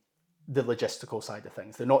buying the logistical side of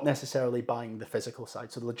things. They're not necessarily buying the physical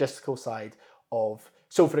side. So the logistical side of,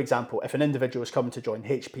 so for example, if an individual is coming to join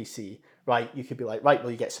HPC, right, you could be like, right,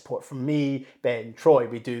 well, you get support from me, Ben, Troy.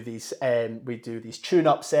 We do these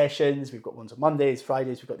tune-up sessions. We've got ones on Mondays,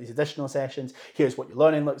 Fridays. We've got these additional sessions. Here's what your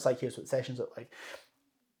learning looks like. Here's what sessions look like.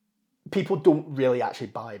 People don't really actually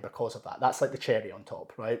buy because of that. That's like the cherry on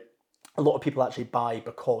top, right? A lot of people actually buy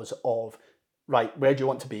because of, right, where do you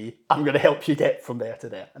want to be? I'm going to help you get from there to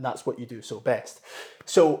there. And that's what you do so best.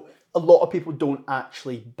 So a lot of people don't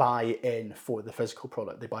actually buy in for the physical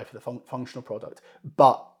product. They buy for the functional product.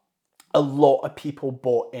 But a lot of people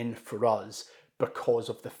bought in for us because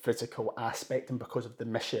of the physical aspect and because of the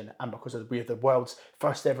mission and because of we're the world's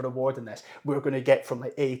first ever award in this. We're going to get from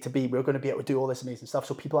like A to B. We're going to be able to do all this amazing stuff.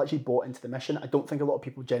 So people actually bought into the mission. I don't think a lot of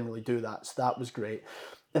people generally do that. So that was great.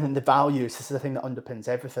 And then the values, this is the thing that underpins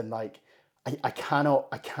everything. Like I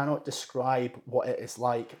cannot describe what it is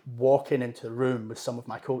like walking into a room with some of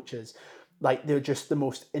my coaches. Like they're just the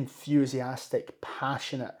most enthusiastic,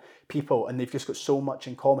 passionate people, and they've just got so much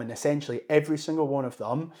in common. Essentially, every single one of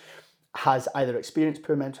them has either experienced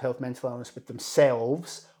poor mental health, mental illness with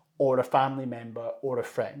themselves, or a family member, or a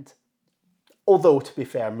friend. Although, to be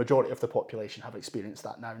fair, majority of the population have experienced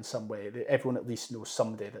that now in some way. Everyone at least knows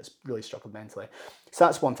somebody that's really struggled mentally. So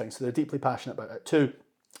that's one thing. So they're deeply passionate about it. Two,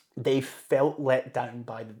 they felt let down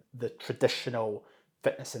by the traditional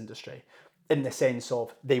fitness industry in the sense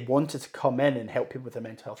of they wanted to come in and help people with their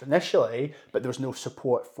mental health initially, but there was no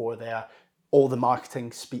support for all the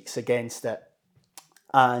marketing speaks against it.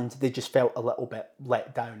 And they just felt a little bit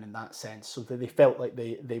let down in that sense. So they felt like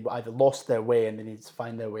they either lost their way and they needed to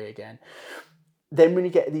find their way again. Then when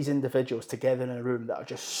you get these individuals together in a room that are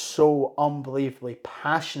just so unbelievably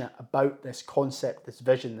passionate about this concept, this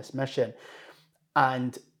vision, this mission,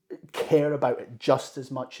 and care about it just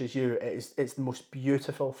as much as you, it's the most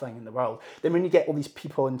beautiful thing in the world. Then when you get all these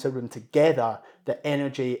people into a room together, the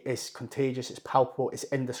energy is contagious, it's palpable, it's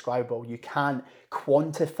indescribable. You can't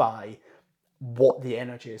quantify what the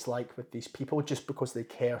energy is like with these people just because they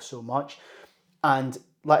care so much. And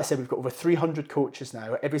like I said, we've got over 300 coaches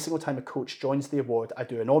now. Every single time a coach joins the award, I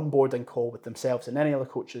do an onboarding call with themselves and any other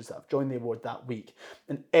coaches that have joined the award that week.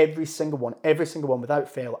 And every single one without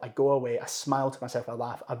fail, I go away, I smile to myself, I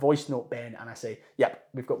laugh, I voice note Ben, and I say, yep,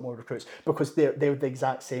 we've got more recruits, because they're the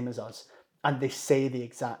exact same as us. And they say the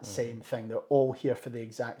exact same thing. They're all here for the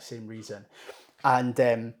exact same reason.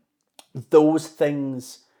 And those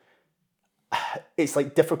things, it's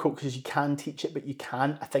like difficult because you can teach it, but you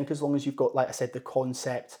can't. I think as long as you've got, like I said, the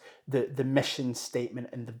concept, the mission statement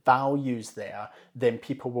and the values there, then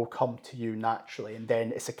people will come to you naturally. And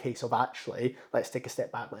then it's a case of actually, let's take a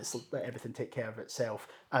step back, let's let everything take care of itself.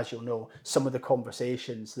 As you'll know, some of the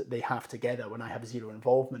conversations that they have together when I have zero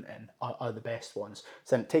involvement in are the best ones.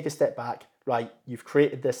 So then take a step back, right, you've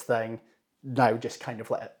created this thing, now just kind of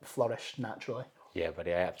let it flourish naturally. Yeah,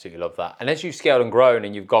 buddy, I absolutely love that. And as you've scaled and grown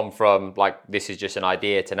and you've gone from like, this is just an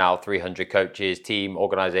idea to now 300 coaches, team,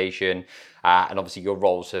 organization, and obviously your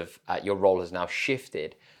role has now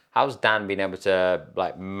shifted. How's Dan been able to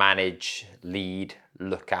like manage, lead,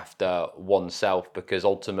 look after oneself? Because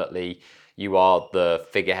ultimately you are the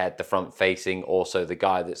figurehead, the front facing, also the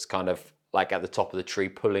guy that's kind of like at the top of the tree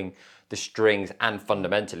pulling the strings, and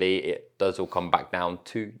fundamentally it does all come back down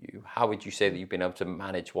to you. How would you say that you've been able to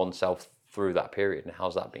manage oneself through that period, and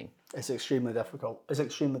how's that been? It's extremely difficult.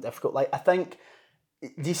 Like, I think,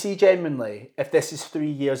 do you see, genuinely, if this is 3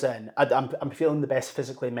 years in, I'm feeling the best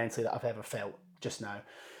physically and mentally that I've ever felt just now.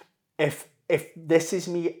 If this is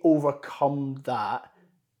me overcome that,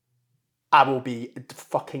 I will be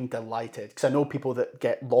fucking delighted, because I know people that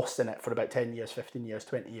get lost in it for about 10 years, 15 years,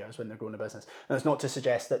 20 years when they're growing a business. And it's not to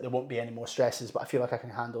suggest that there won't be any more stresses, but I feel like I can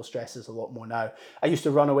handle stresses a lot more now. I used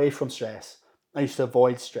to run away from stress. I used to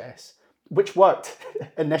avoid stress, which worked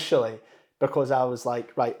initially, because I was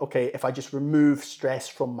like, right, okay, if I just remove stress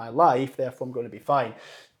from my life, therefore I'm going to be fine,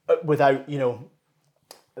 without,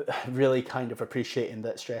 really kind of appreciating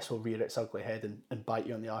that stress will rear its ugly head and bite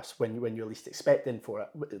you on the arse when you're least expecting it,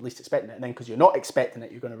 and then because you're not expecting it,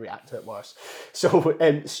 you're going to react to it worse. So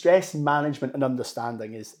stress management and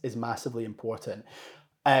understanding is massively important.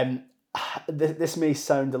 This may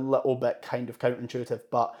sound a little bit kind of counterintuitive,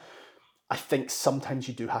 but I think sometimes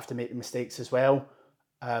you do have to make the mistakes as well.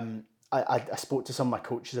 I spoke to some of my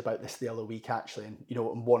coaches about this the other week, actually,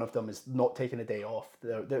 and one of them is not taking a day off.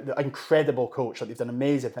 They're an incredible coach. Like, they've done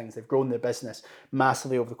amazing things. They've grown their business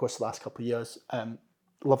massively over the course of the last couple of years.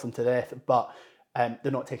 Love them to death, but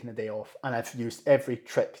they're not taking a day off. And I've used every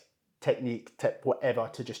trick, technique, tip, whatever,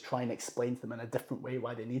 to just try and explain to them in a different way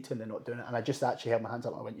why they need to, and they're not doing it. And I just actually held my hands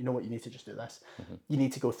up and I went, you know what, you need to just do this. You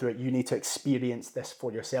need to go through it. You need to experience this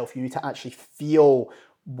for yourself. You need to actually feel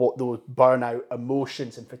what those burnout,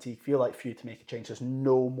 emotions and fatigue feel like for you to make a change. There's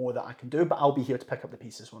no more that I can do, but I'll be here to pick up the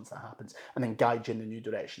pieces once that happens and then guide you in the new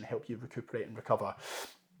direction, help you recuperate and recover.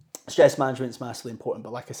 Stress management is massively important,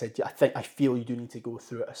 but like I said, I feel you do need to go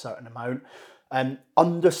through it a certain amount.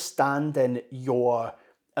 Understanding your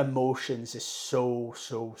emotions is so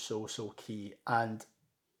key. And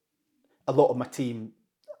a lot of my team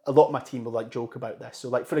will like joke about this. So,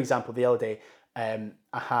 like, for example, the other day,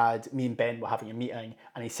 me and Ben were having a meeting,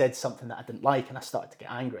 and he said something that I didn't like, and I started to get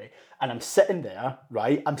angry. And I'm sitting there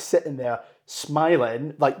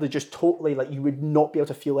smiling, like, they're just totally, like, you would not be able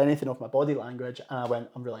to feel anything of my body language. And I went,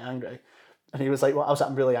 I'm really angry. And he was like, well,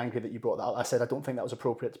 I'm really angry that you brought that up. I said, I don't think that was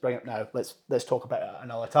appropriate to bring up now. Let's talk about it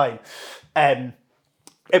another time.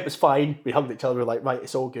 It was fine. We hugged each other. We were like, right,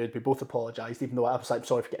 it's all good. We both apologised, even though I was like,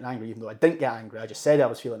 sorry for getting angry, even though I didn't get angry. I just said I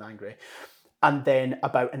was feeling angry. And then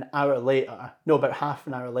about half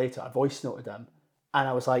an hour later, I voice noted him. And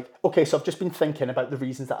I was like, okay, so I've just been thinking about the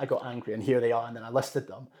reasons that I got angry, and here they are. And then I listed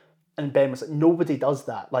them. And Ben was like, nobody does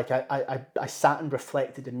that. Like, I sat and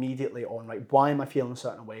reflected immediately on, right, why am I feeling a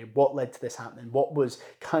certain way? What led to this happening? What was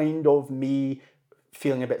kind of me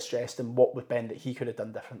feeling a bit stressed, and what with Ben that he could have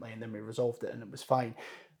done differently? And then we resolved it, and it was fine.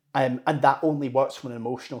 And that only works from an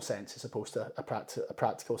emotional sense as opposed to a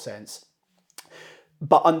practical sense.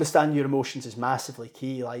 But understanding your emotions is massively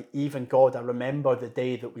key. Like, even God, I remember the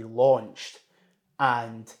day that we launched,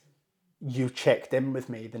 and you checked in with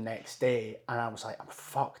me the next day, and I was like, I'm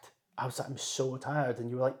fucked. I was like, I'm so tired. And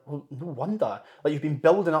you were like, well, no wonder. Like, you've been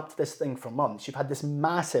building up to this thing for months. You've had this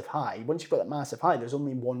massive high. Once you've got that massive high, there's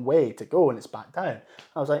only one way to go, and it's back down.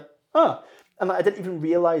 I was like, oh. And I didn't even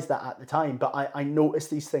realise that at the time, but I notice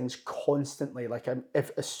these things constantly. Like,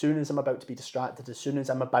 as soon as I'm about to be distracted, as soon as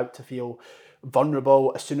I'm about to feel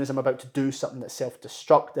vulnerable, as soon as I'm about to do something that's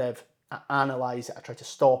self-destructive, I analyse it, I try to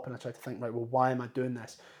stop, and I try to think, right, well, why am I doing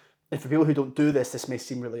this? And for people who don't do this, this may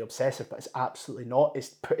seem really obsessive, but it's absolutely not. It's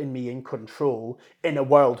putting me in control in a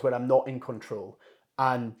world where I'm not in control.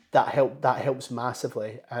 And that helps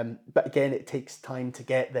massively. But again, it takes time to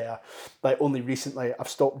get there. Like only recently, I've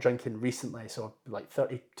stopped drinking recently, so like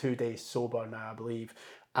 32 days sober now, I believe.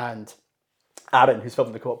 And Aaron, who's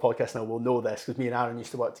filming the Co-op podcast now, will know this because me and Aaron used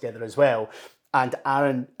to work together as well. And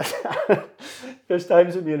Aaron, there's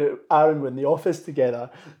times when me and Aaron were in the office together,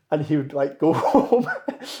 and he would like go home.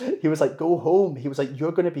 He was like, "Go home." He was like,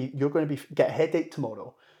 "You're gonna get a headache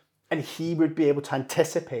tomorrow." And he would be able to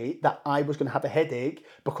anticipate that I was going to have a headache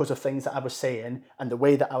because of things that I was saying and the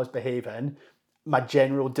way that I was behaving, my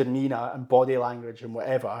general demeanour and body language and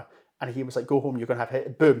whatever. And he was like, "Go home, you're going to have a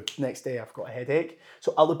headache." Boom, next day I've got a headache.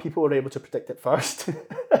 So other people were able to predict it first,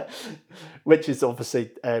 which is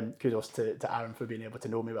obviously kudos to Aaron for being able to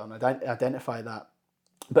know me well and identify that.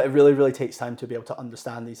 But it really, really takes time to be able to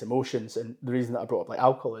understand these emotions. And the reason that I brought up like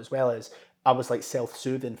alcohol as well is I was like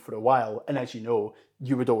self-soothing for a while. And as you know,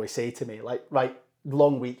 you would always say to me, like, right,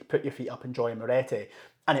 long week, put your feet up, enjoy a Moretti.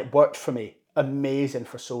 And it worked for me amazing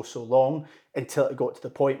for so long until it got to the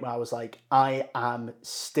point where I was like, I am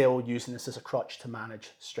still using this as a crutch to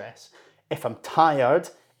manage stress. If I'm tired,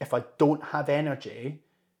 if I don't have energy,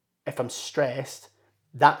 if I'm stressed,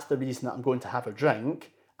 that's the reason that I'm going to have a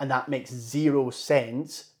drink. And that makes zero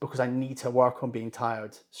sense because I need to work on being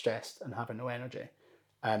tired, stressed, and having no energy.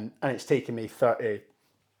 And it's taken me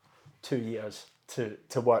 32 years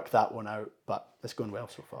to work that one out, but it's going well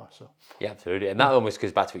so far. So yeah, absolutely. And that almost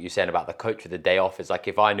goes back to what you're saying about the coach with the day off. It's like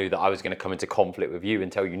if I knew that I was going to come into conflict with you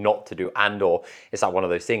and tell you not to do, or it's like one of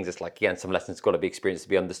those things. It's like, again, some lessons got to be experienced to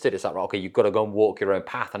be understood. It's like, okay, you've got to go and walk your own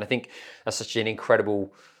path. And I think that's such an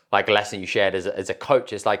incredible like lesson you shared as a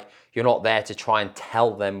coach. It's like you're not there to try and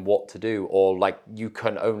tell them what to do, or like you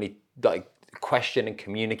can only like question and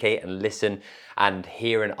communicate and listen and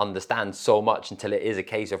hear and understand so much until it is a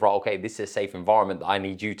case of, right, okay, this is a safe environment that I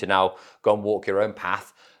need you to now go and walk your own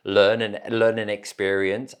path, learn and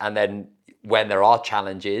experience. And then when there are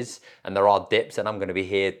challenges and there are dips, and I'm going to be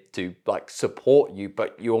here to like support you,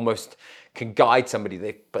 but you almost can guide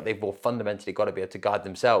somebody, but they've all fundamentally got to be able to guide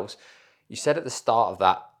themselves. You said at the start of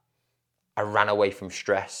that, I ran away from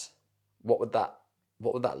stress. What would that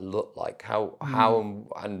look like? How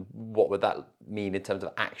and what would that mean in terms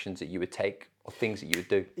of actions that you would take or things that you would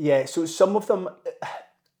do? Yeah, so some of them,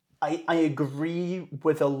 I agree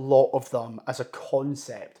with a lot of them as a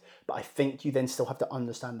concept, but I think you then still have to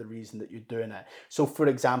understand the reason that you're doing it. So for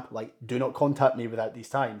example, like, do not contact me without these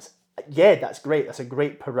times. Yeah, that's great. That's a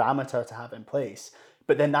great parameter to have in place.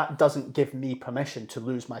 But then that doesn't give me permission to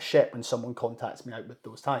lose my shit when someone contacts me out with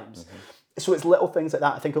those times. Mm-hmm. So it's little things like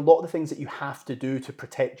that. I think a lot of the things that you have to do to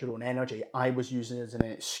protect your own energy, I was using as an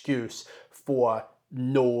excuse for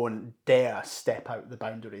no one dare step out the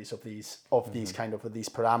boundaries of these these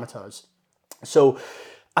parameters. So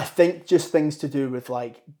I think just things to do with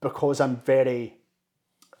like, because I've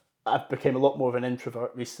become a lot more of an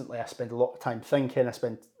introvert recently. I spend a lot of time thinking.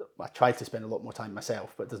 I try to spend a lot more time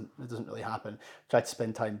myself, but it doesn't really happen. I try to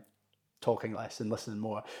spend time talking less and listening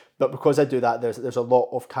more. But because I do that, there's a lot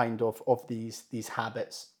of kind of these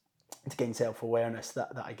habits to gain self-awareness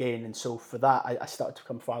that I gain. And so for that, I started to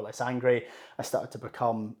become far less angry. I started to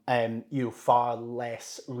become far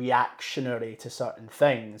less reactionary to certain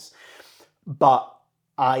things. But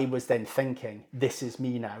I was then thinking, this is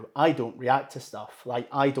me now. I don't react to stuff. Like,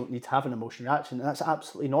 I don't need to have an emotional reaction. And that's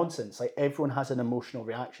absolutely nonsense. Like, everyone has an emotional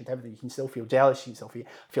reaction to everything. You can still feel jealous. You can still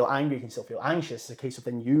feel angry. You can still feel anxious. It's a case of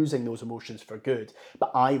then using those emotions for good.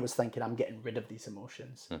 But I was thinking, I'm getting rid of these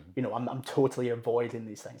emotions. Mm-hmm. I'm totally avoiding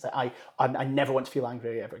these things. Like, I never want to feel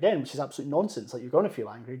angry ever again, which is absolute nonsense. Like, you're going to feel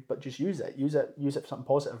angry, but just use it. Use it for something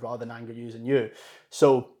positive rather than anger using you.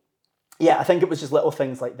 So yeah, I think it was just little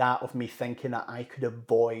things like that of me thinking that I could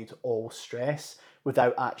avoid all stress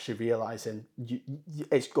without actually realising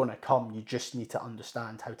it's going to come. You just need to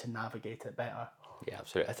understand how to navigate it better. Yeah,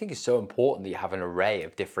 absolutely. I think it's so important that you have an array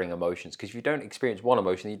of differing emotions, because if you don't experience one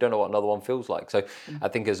emotion, you don't know what another one feels like. So I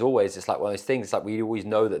think as always, it's like one of those things, it's like we always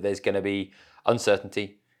know that there's going to be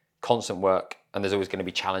uncertainty, constant work, and there's always going to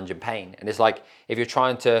be challenge and pain. And it's like, if you're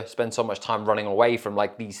trying to spend so much time running away from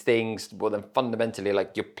like these things, well then fundamentally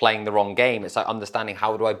like you're playing the wrong game. It's like understanding,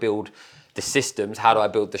 how do I build the systems? How do I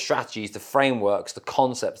build the strategies, the frameworks, the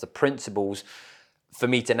concepts, the principles for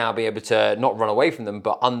me to now be able to not run away from them,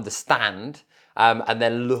 but understand, and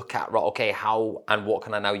then look at, right, okay, how and what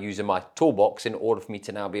can I now use in my toolbox in order for me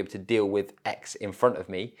to now be able to deal with X in front of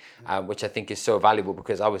me, which I think is so valuable,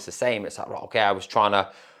 because I was the same. It's like, right, okay, I was trying to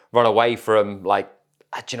run away from like,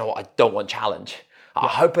 do you know what? I don't want challenge. I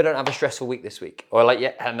hope I don't have a stressful week this week. Or like,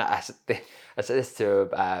 yeah, and I said this to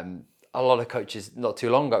a lot of coaches not too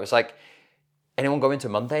long ago. It's like, anyone go into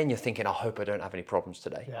Monday and you're thinking, I hope I don't have any problems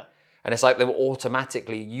today. Yeah. And it's like they will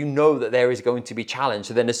automatically, you know that there is going to be challenge.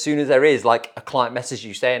 So then as soon as there is like a client message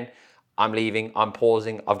you saying, I'm leaving, I'm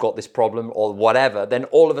pausing, I've got this problem or whatever, then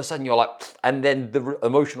all of a sudden you're like, and then the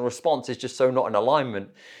emotional response is just so not in alignment.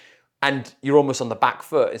 And you're almost on the back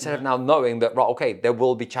foot instead of now knowing that, right, okay, there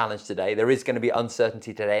will be challenge today. There is going to be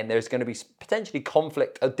uncertainty today, and there's going to be potentially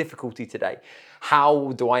conflict or difficulty today.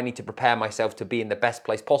 How do I need to prepare myself to be in the best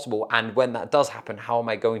place possible? And when that does happen, how am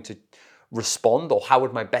I going to respond, or how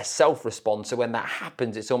would my best self respond? So when that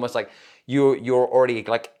happens, it's almost like you're already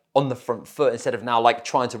like on the front foot instead of now like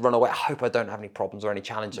trying to run away. I hope I don't have any problems or any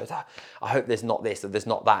challenges. I hope there's not this or there's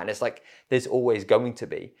not that. And it's like, there's always going to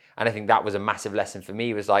be. And I think that was a massive lesson for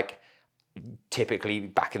me, was like, typically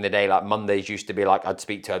back in the day, like Mondays used to be like I'd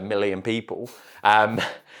speak to 1 million people, and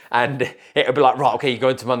it would be like, right, okay, you go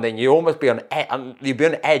into Monday and you almost be on you'd be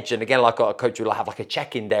on edge. And again, like a coach will have like a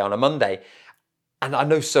check-in day on a Monday. And I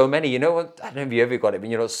know so many, you know, I don't know if you ever got it, but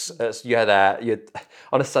you know, you had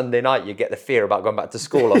on a Sunday night, you get the fear about going back to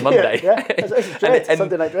school on Monday. It's dread,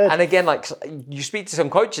 Sunday night dread. And again, like you speak to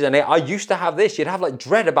some coaches and I used to have this, you'd have like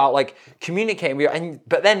dread about like communicating with you.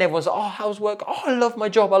 But then everyone's like, oh, how's work? Oh, I love my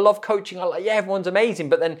job. I love coaching. Yeah, everyone's amazing.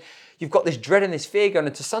 But then you've got this dread and this fear going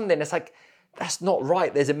into Sunday, and it's like, that's not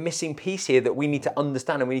right. There's a missing piece here that we need to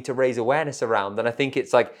understand and we need to raise awareness around. And I think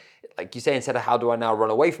it's like you say, instead of how do I now run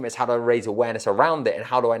away from it, it's how do I raise awareness around it, and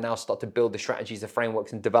how do I now start to build the strategies, the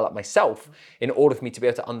frameworks, and develop myself in order for me to be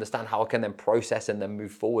able to understand how I can then process and then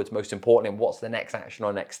move forwards. Most importantly, what's the next action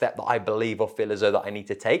or next step that I believe or feel as though that I need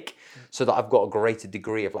to take, so that I've got a greater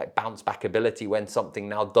degree of like bounce back ability when something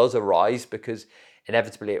now does arise, because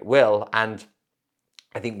inevitably it will. And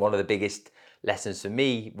I think one of the biggest lessons for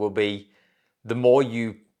me will be, the more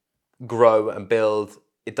you grow and build,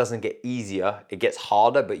 it doesn't get easier, it gets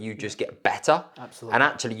harder, but you just get better. Absolutely. And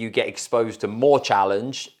actually you get exposed to more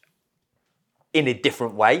challenge in a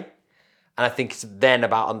different way. And I think it's then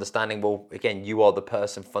about understanding, well, again, you are the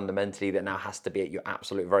person fundamentally that now has to be at your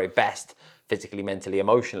absolute very best, physically, mentally,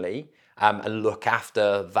 emotionally, and look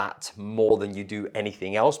after that more than you do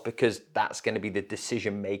anything else, because that's going to be the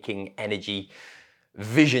decision-making, energy,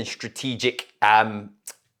 vision, strategic,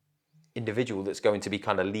 individual that's going to be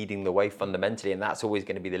kind of leading the way fundamentally. And that's always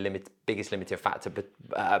going to be the biggest limiting factor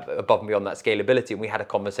above and beyond that scalability. And we had a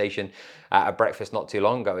conversation at breakfast not too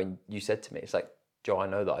long ago, and you said to me, it's like, Joe, I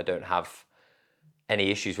know that I don't have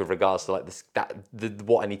any issues with regards to like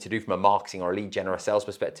what I need to do from a marketing or a lead gen or a sales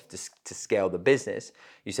perspective to scale the business.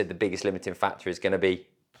 You said the biggest limiting factor is going to be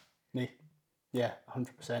me. Yeah,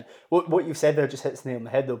 100%. What you've said there just hits the nail on the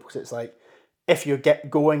head though, because it's like, if you're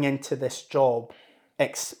going into this job,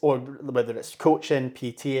 or whether it's coaching,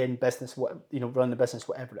 PTing, business, run the business,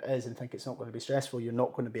 whatever it is, and think it's not going to be stressful, you're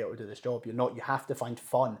not going to be able to do this job. You have to find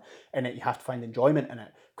fun in it. You have to find enjoyment in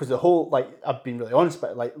it. Because the whole, like, I've been really honest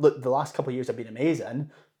about it. Like, look, the last couple of years have been amazing,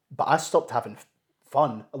 but I stopped having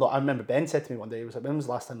fun. I remember Ben said to me one day, he was like, when was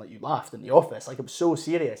the last time like you laughed in the office? Like, it was so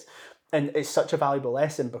serious. And it's such a valuable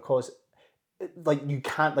lesson, because like, you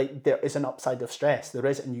can't, like, there is an upside of stress, there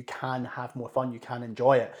is, and you can have more fun, you can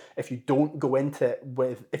enjoy it. If you don't go into it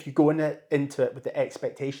with the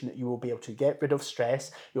expectation that you will be able to get rid of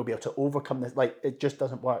stress, you'll be able to overcome this, like, it just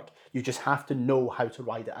doesn't work. You just have to know how to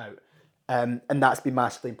ride it out. And that's been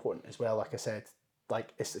massively important as well. Like I said,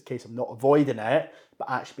 like, it's a case of not avoiding it, but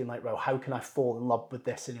actually being like, well, how can I fall in love with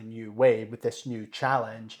this in a new way, with this new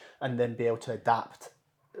challenge, and then be able to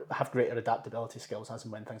have greater adaptability skills as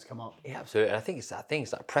and when things come up. Yeah, absolutely. And I think it's that thing,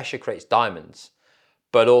 it's like pressure creates diamonds,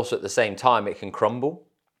 but also at the same time it can crumble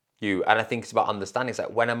you. And I think it's about understanding. It's like,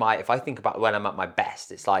 if I think about when I'm at my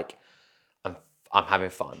best, it's like I'm having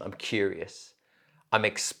fun, I'm curious, I'm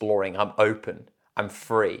exploring, I'm open, I'm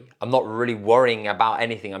free. I'm not really worrying about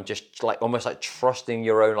anything. I'm just like almost like trusting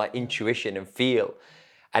your own like intuition and feel.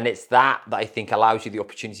 And it's that I think allows you the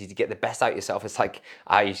opportunity to get the best out of yourself. It's like,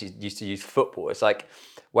 I used to use football. It's like,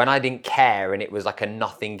 when I didn't care and it was like a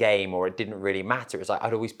nothing game or it didn't really matter, it's like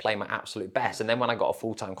I'd always play my absolute best. And then when I got a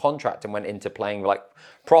full-time contract and went into playing like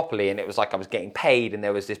properly, and it was like I was getting paid and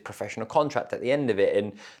there was this professional contract at the end of it,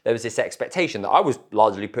 and there was this expectation that I was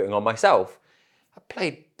largely putting on myself, I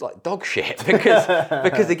played like dog shit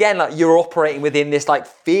because again, like, you're operating within this like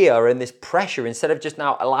fear and this pressure instead of just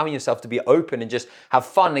now allowing yourself to be open and just have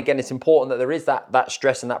fun. Again, it's important that there is that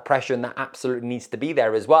stress and that pressure, and that absolutely needs to be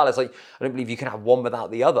there as well. It's like, I don't believe you can have one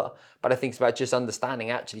without the other, but I think it's about just understanding,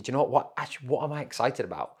 actually, do you know what am I excited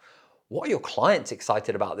about? what are your clients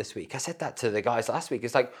excited about this week? I said that to the guys last week.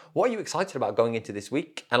 It's like, what are you excited about going into this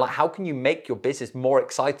week? And like, how can you make your business more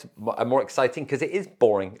exciting? Because it is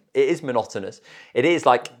boring. It is monotonous. It is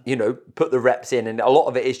like, put the reps in, and a lot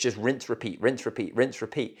of it is just rinse, repeat, rinse, repeat, rinse,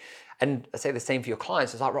 repeat. And I say the same for your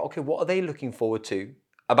clients. It's like, right, okay, what are they looking forward to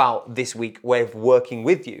about this week way of working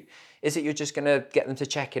with you? Is it you're just going to get them to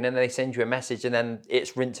check in and then they send you a message and then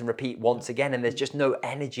it's rinse and repeat once again and there's just no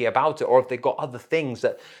energy about it? Or if they've got other things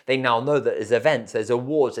that they now know, that there's events, there's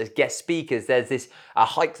awards, there's guest speakers, there's this a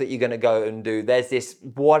hike that you're going to go and do, there's this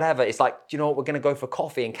whatever. It's like, do you know what, we're going to go for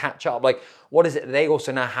coffee and catch up. Like, what is it that they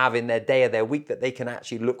also now have in their day or their week that they can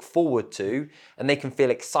actually look forward to and they can feel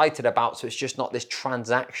excited about? So it's just not this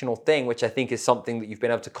transactional thing, which I think is something that you've been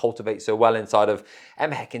able to cultivate so well inside of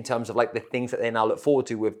MHEC in terms of like the things that they now look forward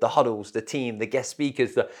to with the huddles, the team, the guest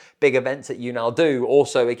speakers, the big events that you now do.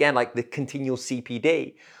 Also, again, like the continual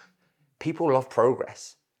CPD. People love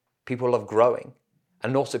progress. People love growing.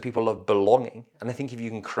 And also people love belonging. And I think if you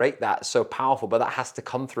can create that, it's so powerful, but that has to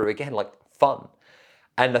come through, again, like fun.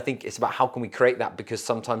 And I think it's about how can we create that, because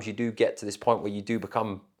sometimes you do get to this point where you do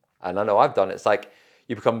become, and I know I've done it, it's like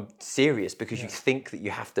you become serious because you think that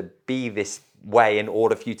you have to be this way in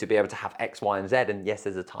order for you to be able to have X, Y, and Z. And yes,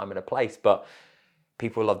 there's a time and a place, but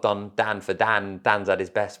people have done Dan for Dan. Dan's at his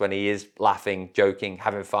best when he is laughing, joking,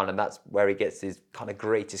 having fun, and that's where he gets his kind of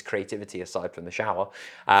greatest creativity aside from the shower,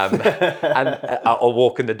 or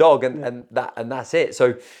walking the dog, and that's it.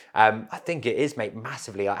 So I think it is, mate,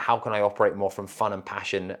 massively like, how can I operate more from fun and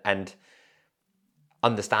passion and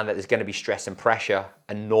understand that there's going to be stress and pressure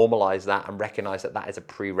and normalize that and recognize that that is a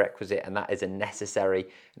prerequisite and that is a necessary,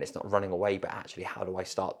 and it's not running away, but actually how do I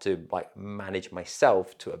start to like manage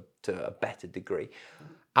myself to a better degree?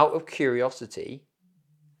 Out of curiosity,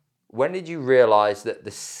 when did you realize that the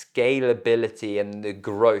scalability and the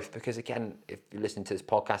growth, because again, if you listen to this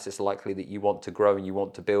podcast, it's likely that you want to grow and you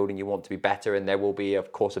want to build and you want to be better, and there will be,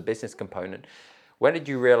 of course, a business component. When did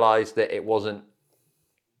you realize that it wasn't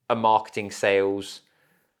a marketing sales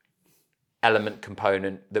element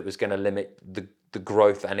component that was going to limit the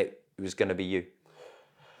growth, and it was going to be you?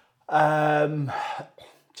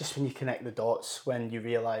 Just when you connect the dots, when you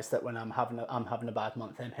realise that when I'm having a bad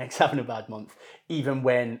month, MHEC's having a bad month. Even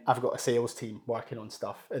when I've got a sales team working on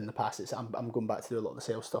stuff in the past, I'm going back to do a lot of the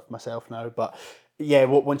sales stuff myself now. But yeah,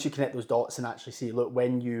 once you connect those dots and actually see, look,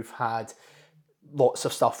 when you've had lots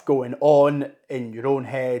of stuff going on in your own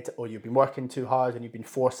head, or you've been working too hard and you've been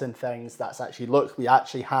forcing things, that's actually, look, we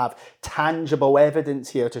actually have tangible evidence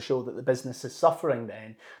here to show that the business is suffering.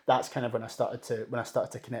 Then that's kind of when I started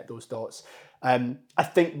to connect those dots. I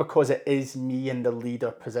think because it is me in the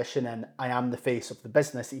leader position and I am the face of the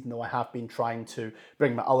business, even though I have been trying to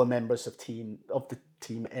bring my other members of the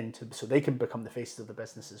team into so they can become the faces of the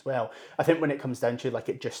business as well. I think when it comes down to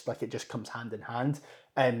it just comes hand in hand.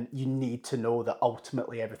 And you need to know that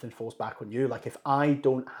ultimately everything falls back on you. Like, if I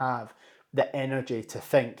don't have the energy to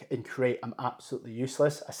think and create, I'm absolutely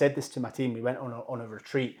useless. I said this to my team. We went on a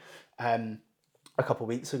retreat a couple of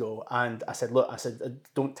weeks ago, and I said, look,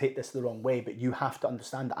 don't take this the wrong way, but you have to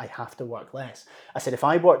understand that I have to work less. I said, if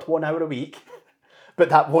I worked 1 hour a week, but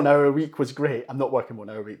that 1 hour a week was great. I'm not working 1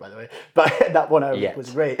 hour a week, by the way, but that 1 hour a week was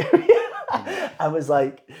great. I was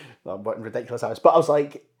like, well, I'm working ridiculous hours, but I was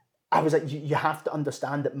like, you have to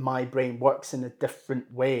understand that my brain works in a different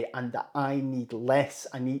way, and that I need less.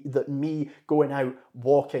 I need that me going out,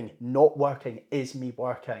 walking, not working is me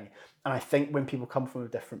working. And I think when people come from a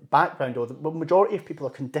different background, or the majority of people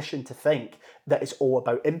are conditioned to think that it's all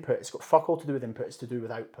about input. It's got fuck all to do with input, it's to do with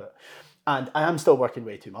output. And I am still working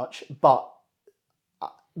way too much, but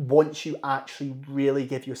once you actually really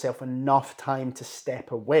give yourself enough time to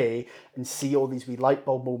step away and see all these wee light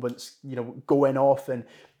bulb moments, going off and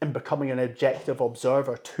becoming an objective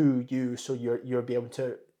observer to you, so you're be able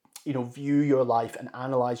to, view your life and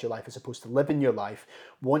analyze your life as opposed to living your life.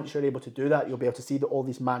 Once you're able to do that, you'll be able to see that all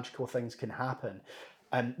these magical things can happen.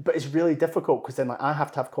 But it's really difficult because then I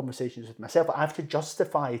have to have conversations with myself. I have to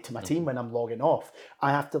justify to my team when I'm logging off.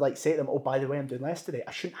 I have to say to them, oh, by the way, I'm doing less today.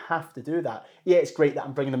 I shouldn't have to do that. Yeah, it's great that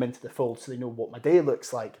I'm bringing them into the fold so they know what my day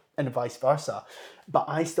looks like, and vice versa. But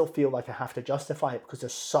I still feel like I have to justify it because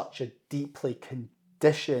there's such a deeply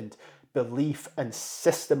conditioned belief and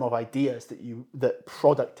system of ideas that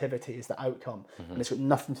productivity is the outcome. And it's got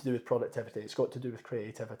nothing to do with productivity. It's got to do with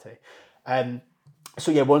creativity.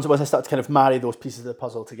 So yeah, once I start to kind of marry those pieces of the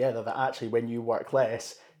puzzle together, that actually when you work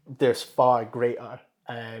less, there's far greater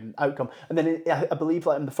outcome. And then I believe,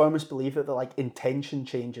 I'm the firmest believer that intention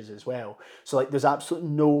changes as well. So there's absolutely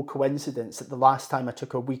no coincidence that the last time I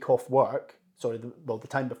took a week off work, the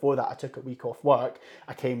time before that I took a week off work,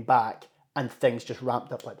 I came back and things just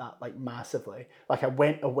ramped up like that, like massively. Like I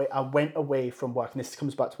went away from work, and this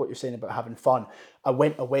comes back to what you're saying about having fun. I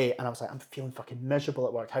went away and I was like, I'm feeling fucking miserable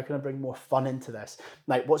at work. How can I bring more fun into this?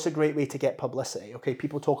 Like, what's a great way to get publicity? Okay,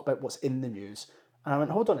 people talk about what's in the news. And I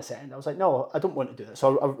went, hold on a second. I was like, no, I don't want to do that.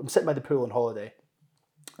 So I'm sitting by the pool on holiday,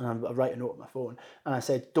 and I write a note on my phone, and I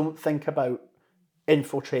said, don't think about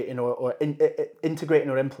infiltrating or integrating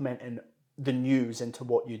or implementing the news into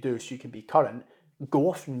what you do so you can be current. Go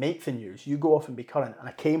off and make the news. You go off and be current. And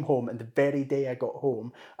I came home, and the very day I got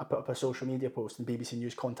home, I put up a social media post, and BBC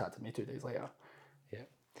News contacted me 2 days later. Yeah.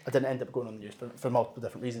 I didn't end up going on the news for multiple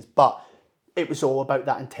different reasons, but it was all about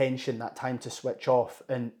that intention, that time to switch off,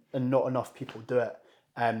 and not enough people do it.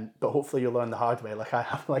 But hopefully you'll learn the hard way, like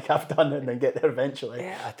I've done it, and then get there eventually.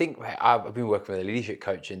 Yeah, I think I've been working with a leadership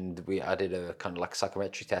coach, and I did a kind of like a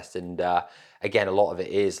psychometric test, and again, a lot of it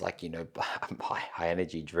is like, I'm high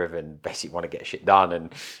energy driven, basically want to get shit done,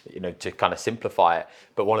 and to kind of simplify it.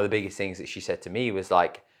 But one of the biggest things that she said to me was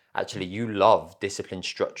like, actually, you love discipline,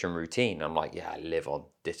 structure, and routine. I'm like, yeah, I live on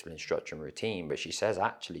discipline, structure, and routine. But she says,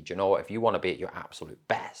 actually, do you know what? If you want to be at your absolute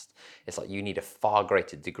best, it's like you need a far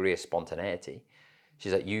greater degree of spontaneity.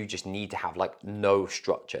 She's like, you just need to have like no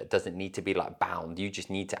structure. It doesn't need to be like bound. You just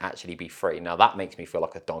need to actually be free. Now that makes me feel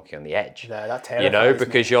like a donkey on the edge. Yeah, that terrifies me.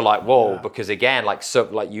 Because you're like, whoa, because again, like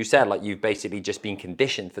you said, like you've basically just been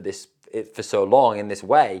conditioned for this for so long in this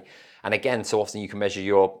way. And again, so often you can measure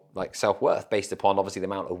your like self-worth based upon obviously the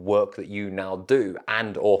amount of work that you now do,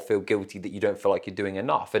 and or feel guilty that you don't feel like you're doing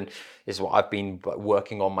enough. And this is what I've been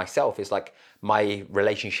working on myself, is like my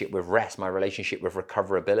relationship with rest, my relationship with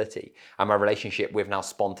recoverability, and my relationship with now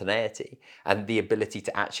spontaneity, and the ability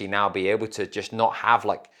to actually now be able to just not have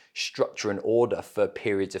like structure and order for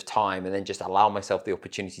periods of time, and then just allow myself the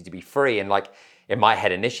opportunity to be free. And like in my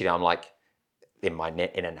head initially, I'm like, in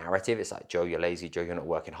a narrative, it's like, Joe, you're lazy. Joe, you're not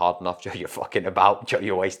working hard enough. Joe, you're fucking about. Joe,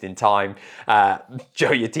 you're wasting time.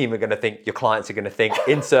 Joe, your team are going to think, your clients are going to think,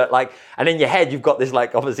 insert like, and in your head, you've got this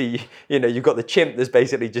like, obviously, you've got the chimp that's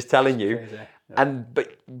basically just telling you. Yeah.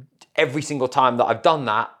 But every single time that I've done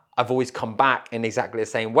that, I've always come back in exactly the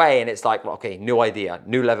same way. And it's like, well, okay, new idea,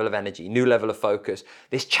 new level of energy, new level of focus.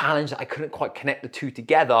 This challenge that I couldn't quite connect the two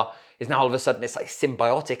together is now all of a sudden it's like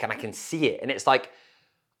symbiotic, and I can see it. And it's like,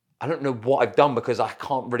 I don't know what I've done, because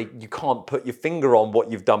you can't put your finger on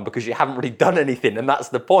what you've done because you haven't really done anything. And that's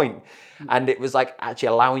the point. And it was like actually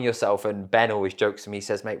allowing yourself, and Ben always jokes to me, he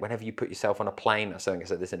says, mate, whenever you put yourself on a plane, I think I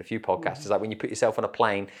said this in a few podcasts, it's like when you put yourself on a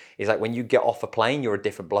plane, it's like when you get off a plane, you're a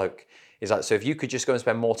different bloke. It's like, so if you could just go and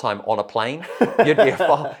spend more time on a plane,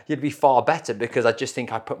 you'd be far better, because I just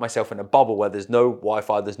think I put myself in a bubble where there's no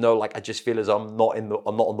Wi-Fi, there's no, like, I just feel as I'm not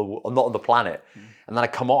on the planet. And then I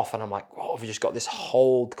come off and I'm like, oh, I've just got this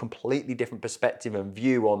whole completely different perspective and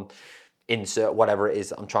view on insert whatever it is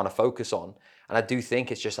that I'm trying to focus on. And I do think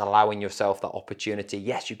it's just allowing yourself that opportunity.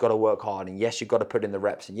 Yes, you've got to work hard, and yes, you've got to put in the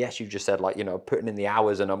reps, and yes, you just said like, putting in the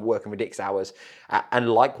hours, and I'm working ridiculous hours. And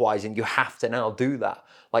likewise, and you have to now do that.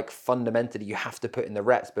 Like fundamentally, you have to put in the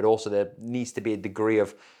reps, but also there needs to be a degree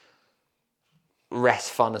of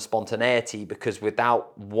rest, fun, and spontaneity, because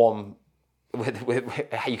without one,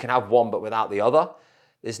 you can have one, but without the other,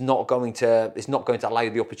 it's not going to allow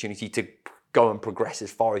you the opportunity to go and progress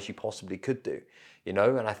as far as you possibly could do,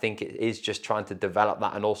 And I think it is just trying to develop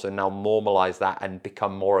that, and also now normalize that and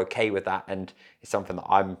become more okay with that. And it's something that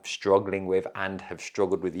I'm struggling with, and have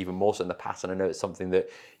struggled with even more so in the past. And I know it's something that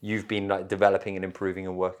you've been like developing and improving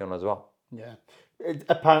and working on as well. Yeah.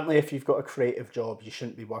 Apparently, if you've got a creative job, you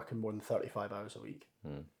shouldn't be working more than 35 hours a week.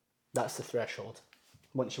 That's the threshold.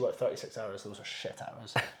 Once you work 36 hours, those are shit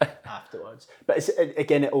hours afterwards. But it's,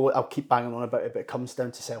 again, I'll keep banging on about it, but it comes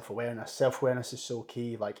down to self-awareness. Self-awareness is so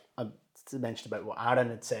key. Like I mentioned about what Aaron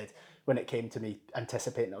had said when it came to me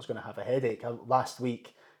anticipating I was going to have a headache. Last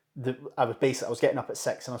week, I was getting up at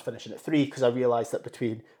 6 and I was finishing at 3, because I realised that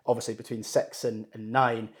between 6 and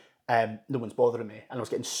 9, no one's bothering me, and I was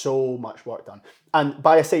getting so much work done. And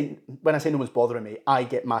when I say no one's bothering me, I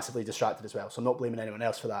get massively distracted as well, so I'm not blaming anyone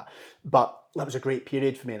else for that. But that was a great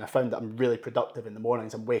period for me, and I found that I'm really productive in the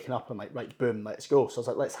mornings. I'm waking up and I'm like, right, boom, let's go. So I was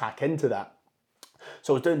like, let's hack into that.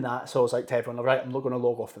 So I was doing that. So I was like to everyone, right, I'm not going to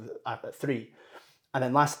log off at 3. And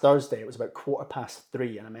then last Thursday, it was about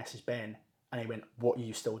 3:15, and I messaged Ben, and he went, what are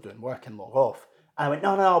you still doing? Work and log off. And I went,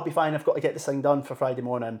 no, I'll be fine. I've got to get this thing done for Friday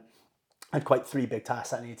morning. I had quite 3 big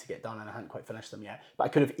tasks that I needed to get done, and I hadn't quite finished them yet. But I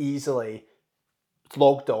could have easily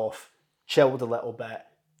logged off, chilled a little bit,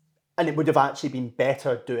 and it would have actually been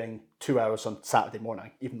better doing 2 hours on Saturday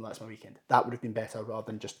morning, even though that's my weekend. That would have been better rather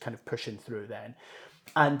than just kind of pushing through then.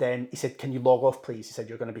 And then he said, can you log off, please? He said,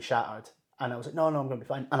 you're going to be shattered. And I was like, no, I'm going to be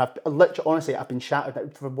fine. And I've literally, honestly, I've been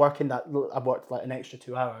shattered for working that. I've worked like an extra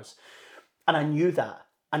 2 hours, and I knew that.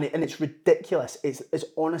 And it's ridiculous. It's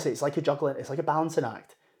honestly, it's like a juggling. It's like a balancing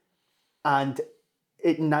act. And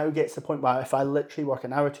it now gets to the point where if I literally work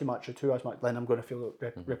an hour too much or 2 hours much, then I'm going to feel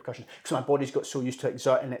repercussions because my body's got so used to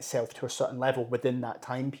exerting itself to a certain level within that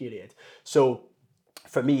time period. So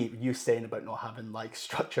for me, you saying about not having like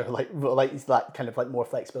structure, like that kind of like more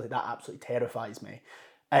flexibility, that absolutely terrifies me.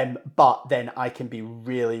 But then I can be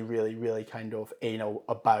really, really, really kind of anal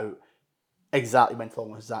about exactly when to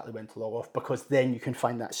log on, exactly when to log off, because then you can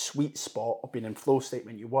find that sweet spot of being in flow state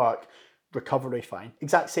when you work, recovery fine.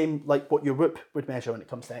 Exact same like what your Whoop would measure when it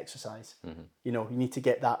comes to exercise. You know, you need to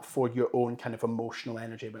get that for your own kind of emotional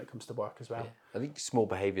energy when it comes to work as well. I think small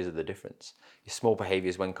behaviours are the difference. Your small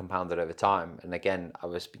behaviours when compounded over time. And again, I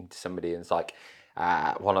was speaking to somebody and it's like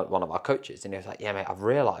one of our coaches, and he was like, yeah, mate, I've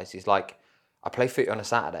realised, he's like, I play footy on a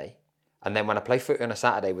Saturday. And then when I play footy on a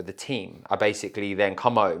Saturday with the team, I basically then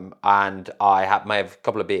come home and may have a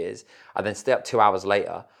couple of beers. I then stay up 2 hours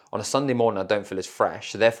later. On a Sunday morning, I don't feel as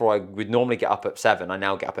fresh. So therefore, I would normally get up at 7. I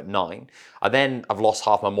now get up at 9. I've lost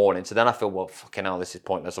half my morning. So then I feel, well, fucking hell, this is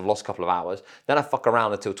pointless. I've lost a couple of hours. Then I fuck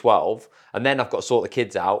around until 12. And then I've got to sort the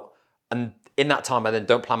kids out. And in that time, I then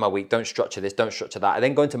don't plan my week, don't structure this, don't structure that. I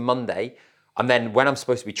then go into Monday. And then when I'm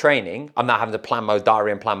supposed to be training, I'm now having to plan my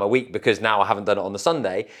diary and plan my week because now I haven't done it on the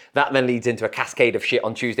Sunday. That then leads into a cascade of shit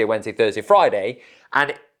on Tuesday, Wednesday, Thursday, Friday.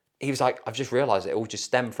 And he was like, I've just realised it all just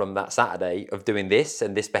stemmed from that Saturday of doing this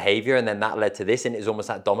and this behaviour, and then that led to this, and it was almost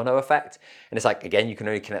that domino effect. And it's like, again, you can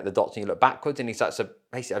only connect the dots and you look backwards. And he's like, so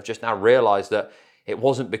basically, I've just now realised that it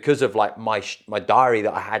wasn't because of like my diary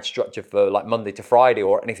that I had structured for like Monday to Friday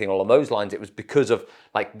or anything along those lines. It was because of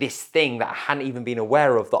like this thing that I hadn't even been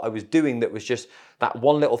aware of that I was doing, that was just that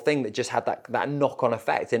one little thing that just had that knock-on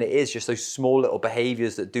effect. And it is just those small little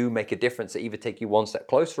behaviours that do make a difference, that either take you one step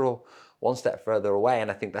closer or one step further away.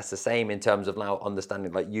 And I think that's the same in terms of now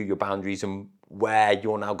understanding like your boundaries and where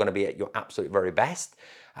you're now going to be at your absolute very best,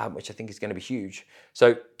 which I think is going to be huge.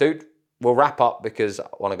 So, dude, we'll wrap up because I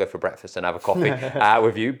want to go for breakfast and have a coffee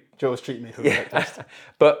with you. Joe's treating me for breakfast.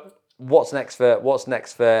 But what's next for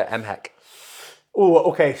MHEC?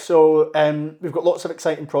 Oh, okay. So we've got lots of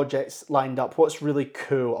exciting projects lined up. What's really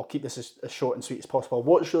cool, I'll keep this as short and sweet as possible.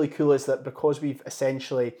 What's really cool is that because we've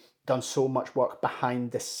essentially done so much work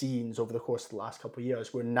behind the scenes over the course of the last couple of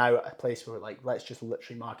years, we're now at a place where we're like, let's just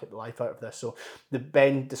literally market the life out of this. So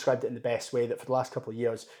Ben described it in the best way, that for the last couple of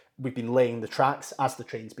years, we've been laying the tracks as the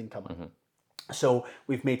train's been coming. Mm-hmm. So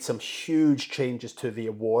we've made some huge changes to the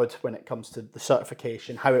award when it comes to the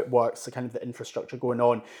certification, how it works, the kind of the infrastructure going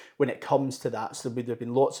on when it comes to that. So there have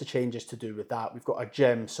been lots of changes to do with that. We've got a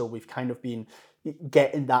gym, so we've kind of been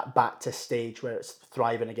getting that back to stage where it's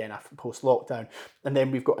thriving again after post-lockdown. And then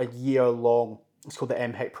we've got a year-long, it's called the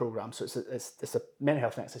MHEC program. So it's a mental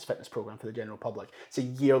health and exercise fitness program for the general public. It's a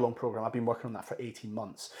year-long program. I've been working on that for 18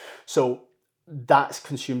 months. So that's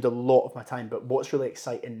consumed a lot of my time. But what's really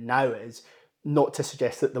exciting now is not to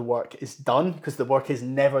suggest that the work is done, because the work is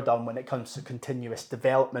never done when it comes to continuous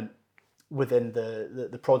development within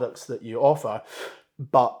the products that you offer.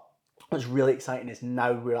 But what's really exciting is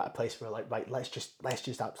now we're at a place where like, right, let's just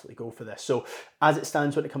absolutely go for this. So as it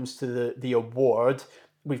stands when it comes to the award,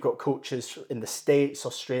 we've got coaches in the States,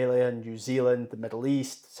 Australia, New Zealand, the Middle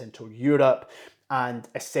East, Central Europe, and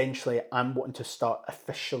essentially I'm wanting to start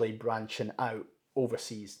officially branching out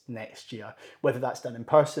overseas next year. Whether that's done in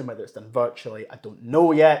person, whether it's done virtually, I don't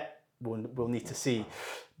know yet. We'll need to see.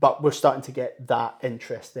 But we're starting to get that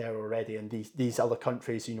interest there already, and these other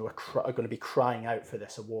countries, you know, are going to be crying out for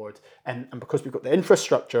this award. And because we've got the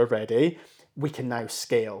infrastructure ready, we can now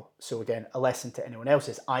scale. So again, a lesson to anyone else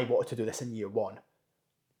is, I wanted to do this in year 1.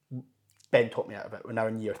 Ben taught me out of it. We're now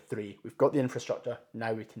in year 3. We've got the infrastructure.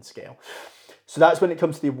 Now we can scale. So that's when it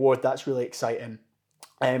comes to the award. That's really exciting.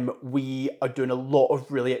 We are doing a lot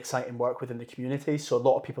of really exciting work within the community. So a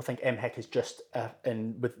lot of people think MHEC is just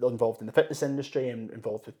involved in the fitness industry and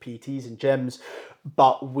involved with PTs and gyms,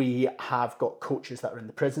 but we have got coaches that are in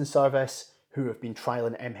the prison service who have been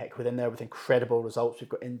trialling MHEC within there with incredible results. We've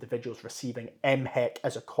got individuals receiving MHEC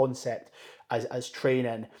as a concept, as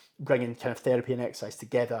training, bringing kind of therapy and exercise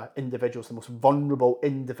together. Individuals, the most vulnerable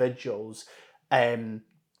individuals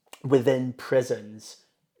within prisons,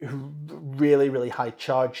 who really, really high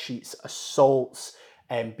charge sheets, assaults,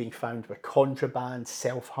 being found with contraband,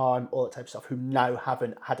 self-harm, all that type of stuff, who now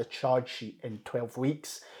haven't had a charge sheet in 12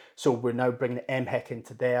 weeks. So we're now bringing MHEC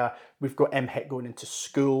into there. We've got MHEC going into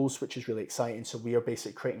schools, which is really exciting. So we are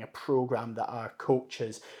basically creating a program that our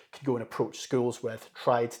coaches can go and approach schools with,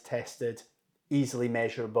 tried, tested, easily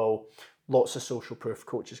measurable, lots of social proof.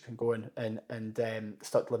 Coaches can go in and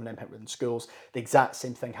start delivering MHEC within schools. The exact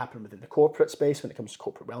same thing happened within the corporate space when it comes to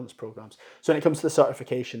corporate wellness programs. So when it comes to the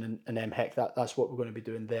certification in MHEC, that's what we're going to be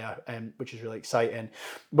doing there, which is really exciting.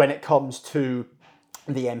 When it comes to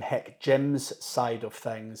the MHEC gyms side of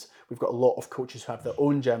things, we've got a lot of coaches who have their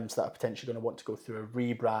own gyms that are potentially going to want to go through a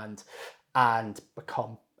rebrand and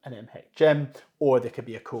become an MHEC gym, or there could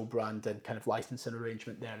be a co-brand and kind of licensing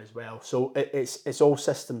arrangement there as well. So it's all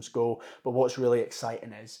systems go, but what's really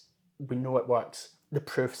exciting is we know it works. The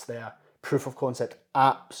proof's there. Proof of concept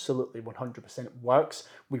absolutely 100% works.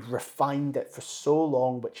 We've refined it for so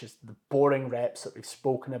long, which is the boring reps that we've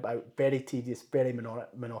spoken about, very tedious, very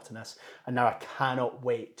monotonous. And now I cannot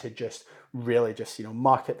wait to really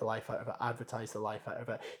market the life out of it, advertise the life out of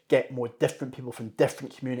it, get more different people from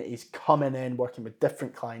different communities coming in, working with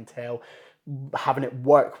different clientele, having it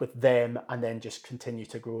work with them, and then just continue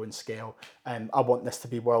to grow and scale. I want this to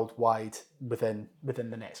be worldwide within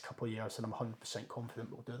the next couple of years, and I'm 100%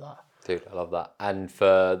 confident we'll do that. Dude, I love that. And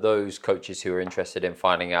for those coaches who are interested in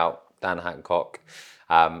finding out Dan Hancock,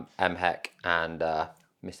 MHEC, and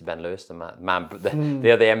Mr. Ben Lewis, the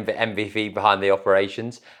other MVP behind the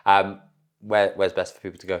operations, where's best for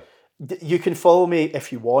people to go? You can follow me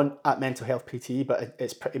if you want at Mental Health PT, but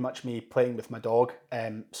it's pretty much me playing with my dog.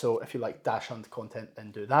 So if you like dash hunt content, then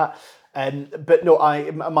do that. But no,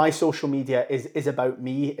 my social media is about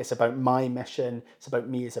me. It's about my mission. It's about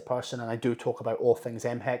me as a person, and I do talk about all things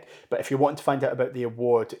MHEC. But if you want to find out about the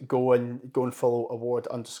award, go and follow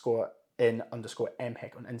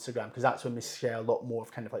award_in_MHEC on Instagram, because that's when we share a lot more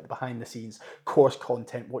of kind of like the behind the scenes course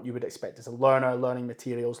content, what you would expect as a learner, learning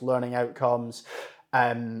materials, learning outcomes,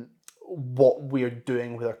 what we're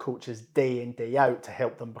doing with our coaches day in, day out to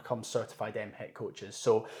help them become certified MHEC coaches.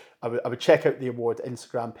 So I would check out the award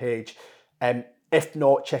Instagram page. If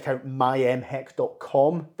not, check out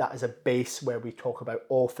mymhec.com. That is a base where we talk about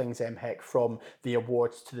all things MHEC, from the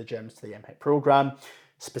awards to the gyms to the MHEC program.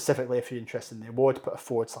 Specifically, if you're interested in the award, put a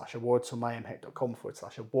 /award, so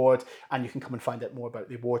mymhec.com/award, and you can come and find out more about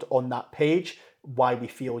the award on that page, why we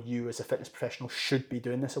feel you as a fitness professional should be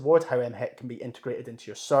doing this award, how MHEC can be integrated into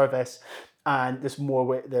your service. And there's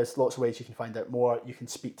lots of ways you can find out more. You can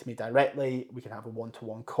speak to me directly. We can have a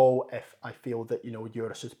one-to-one call if I feel that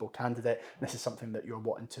you're a suitable candidate and this is something that you're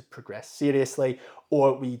wanting to progress seriously.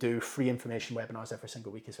 Or we do free information webinars every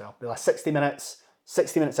single week as well. They last 60 minutes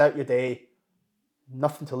out your day.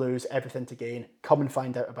 Nothing to lose, everything to gain. Come and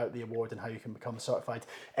find out about the award and how you can become a certified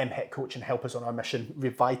MHEC coach and help us on our mission,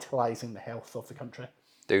 revitalising the health of the country.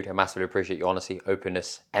 Dude, I massively appreciate your honesty,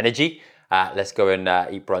 openness, energy. Let's go and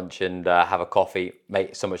eat brunch and have a coffee.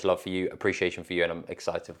 Mate, so much love for you, appreciation for you, and I'm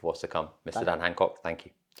excited for what's to come. Mr. Dan Hancock, thank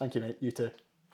you. Thank you, mate. You too.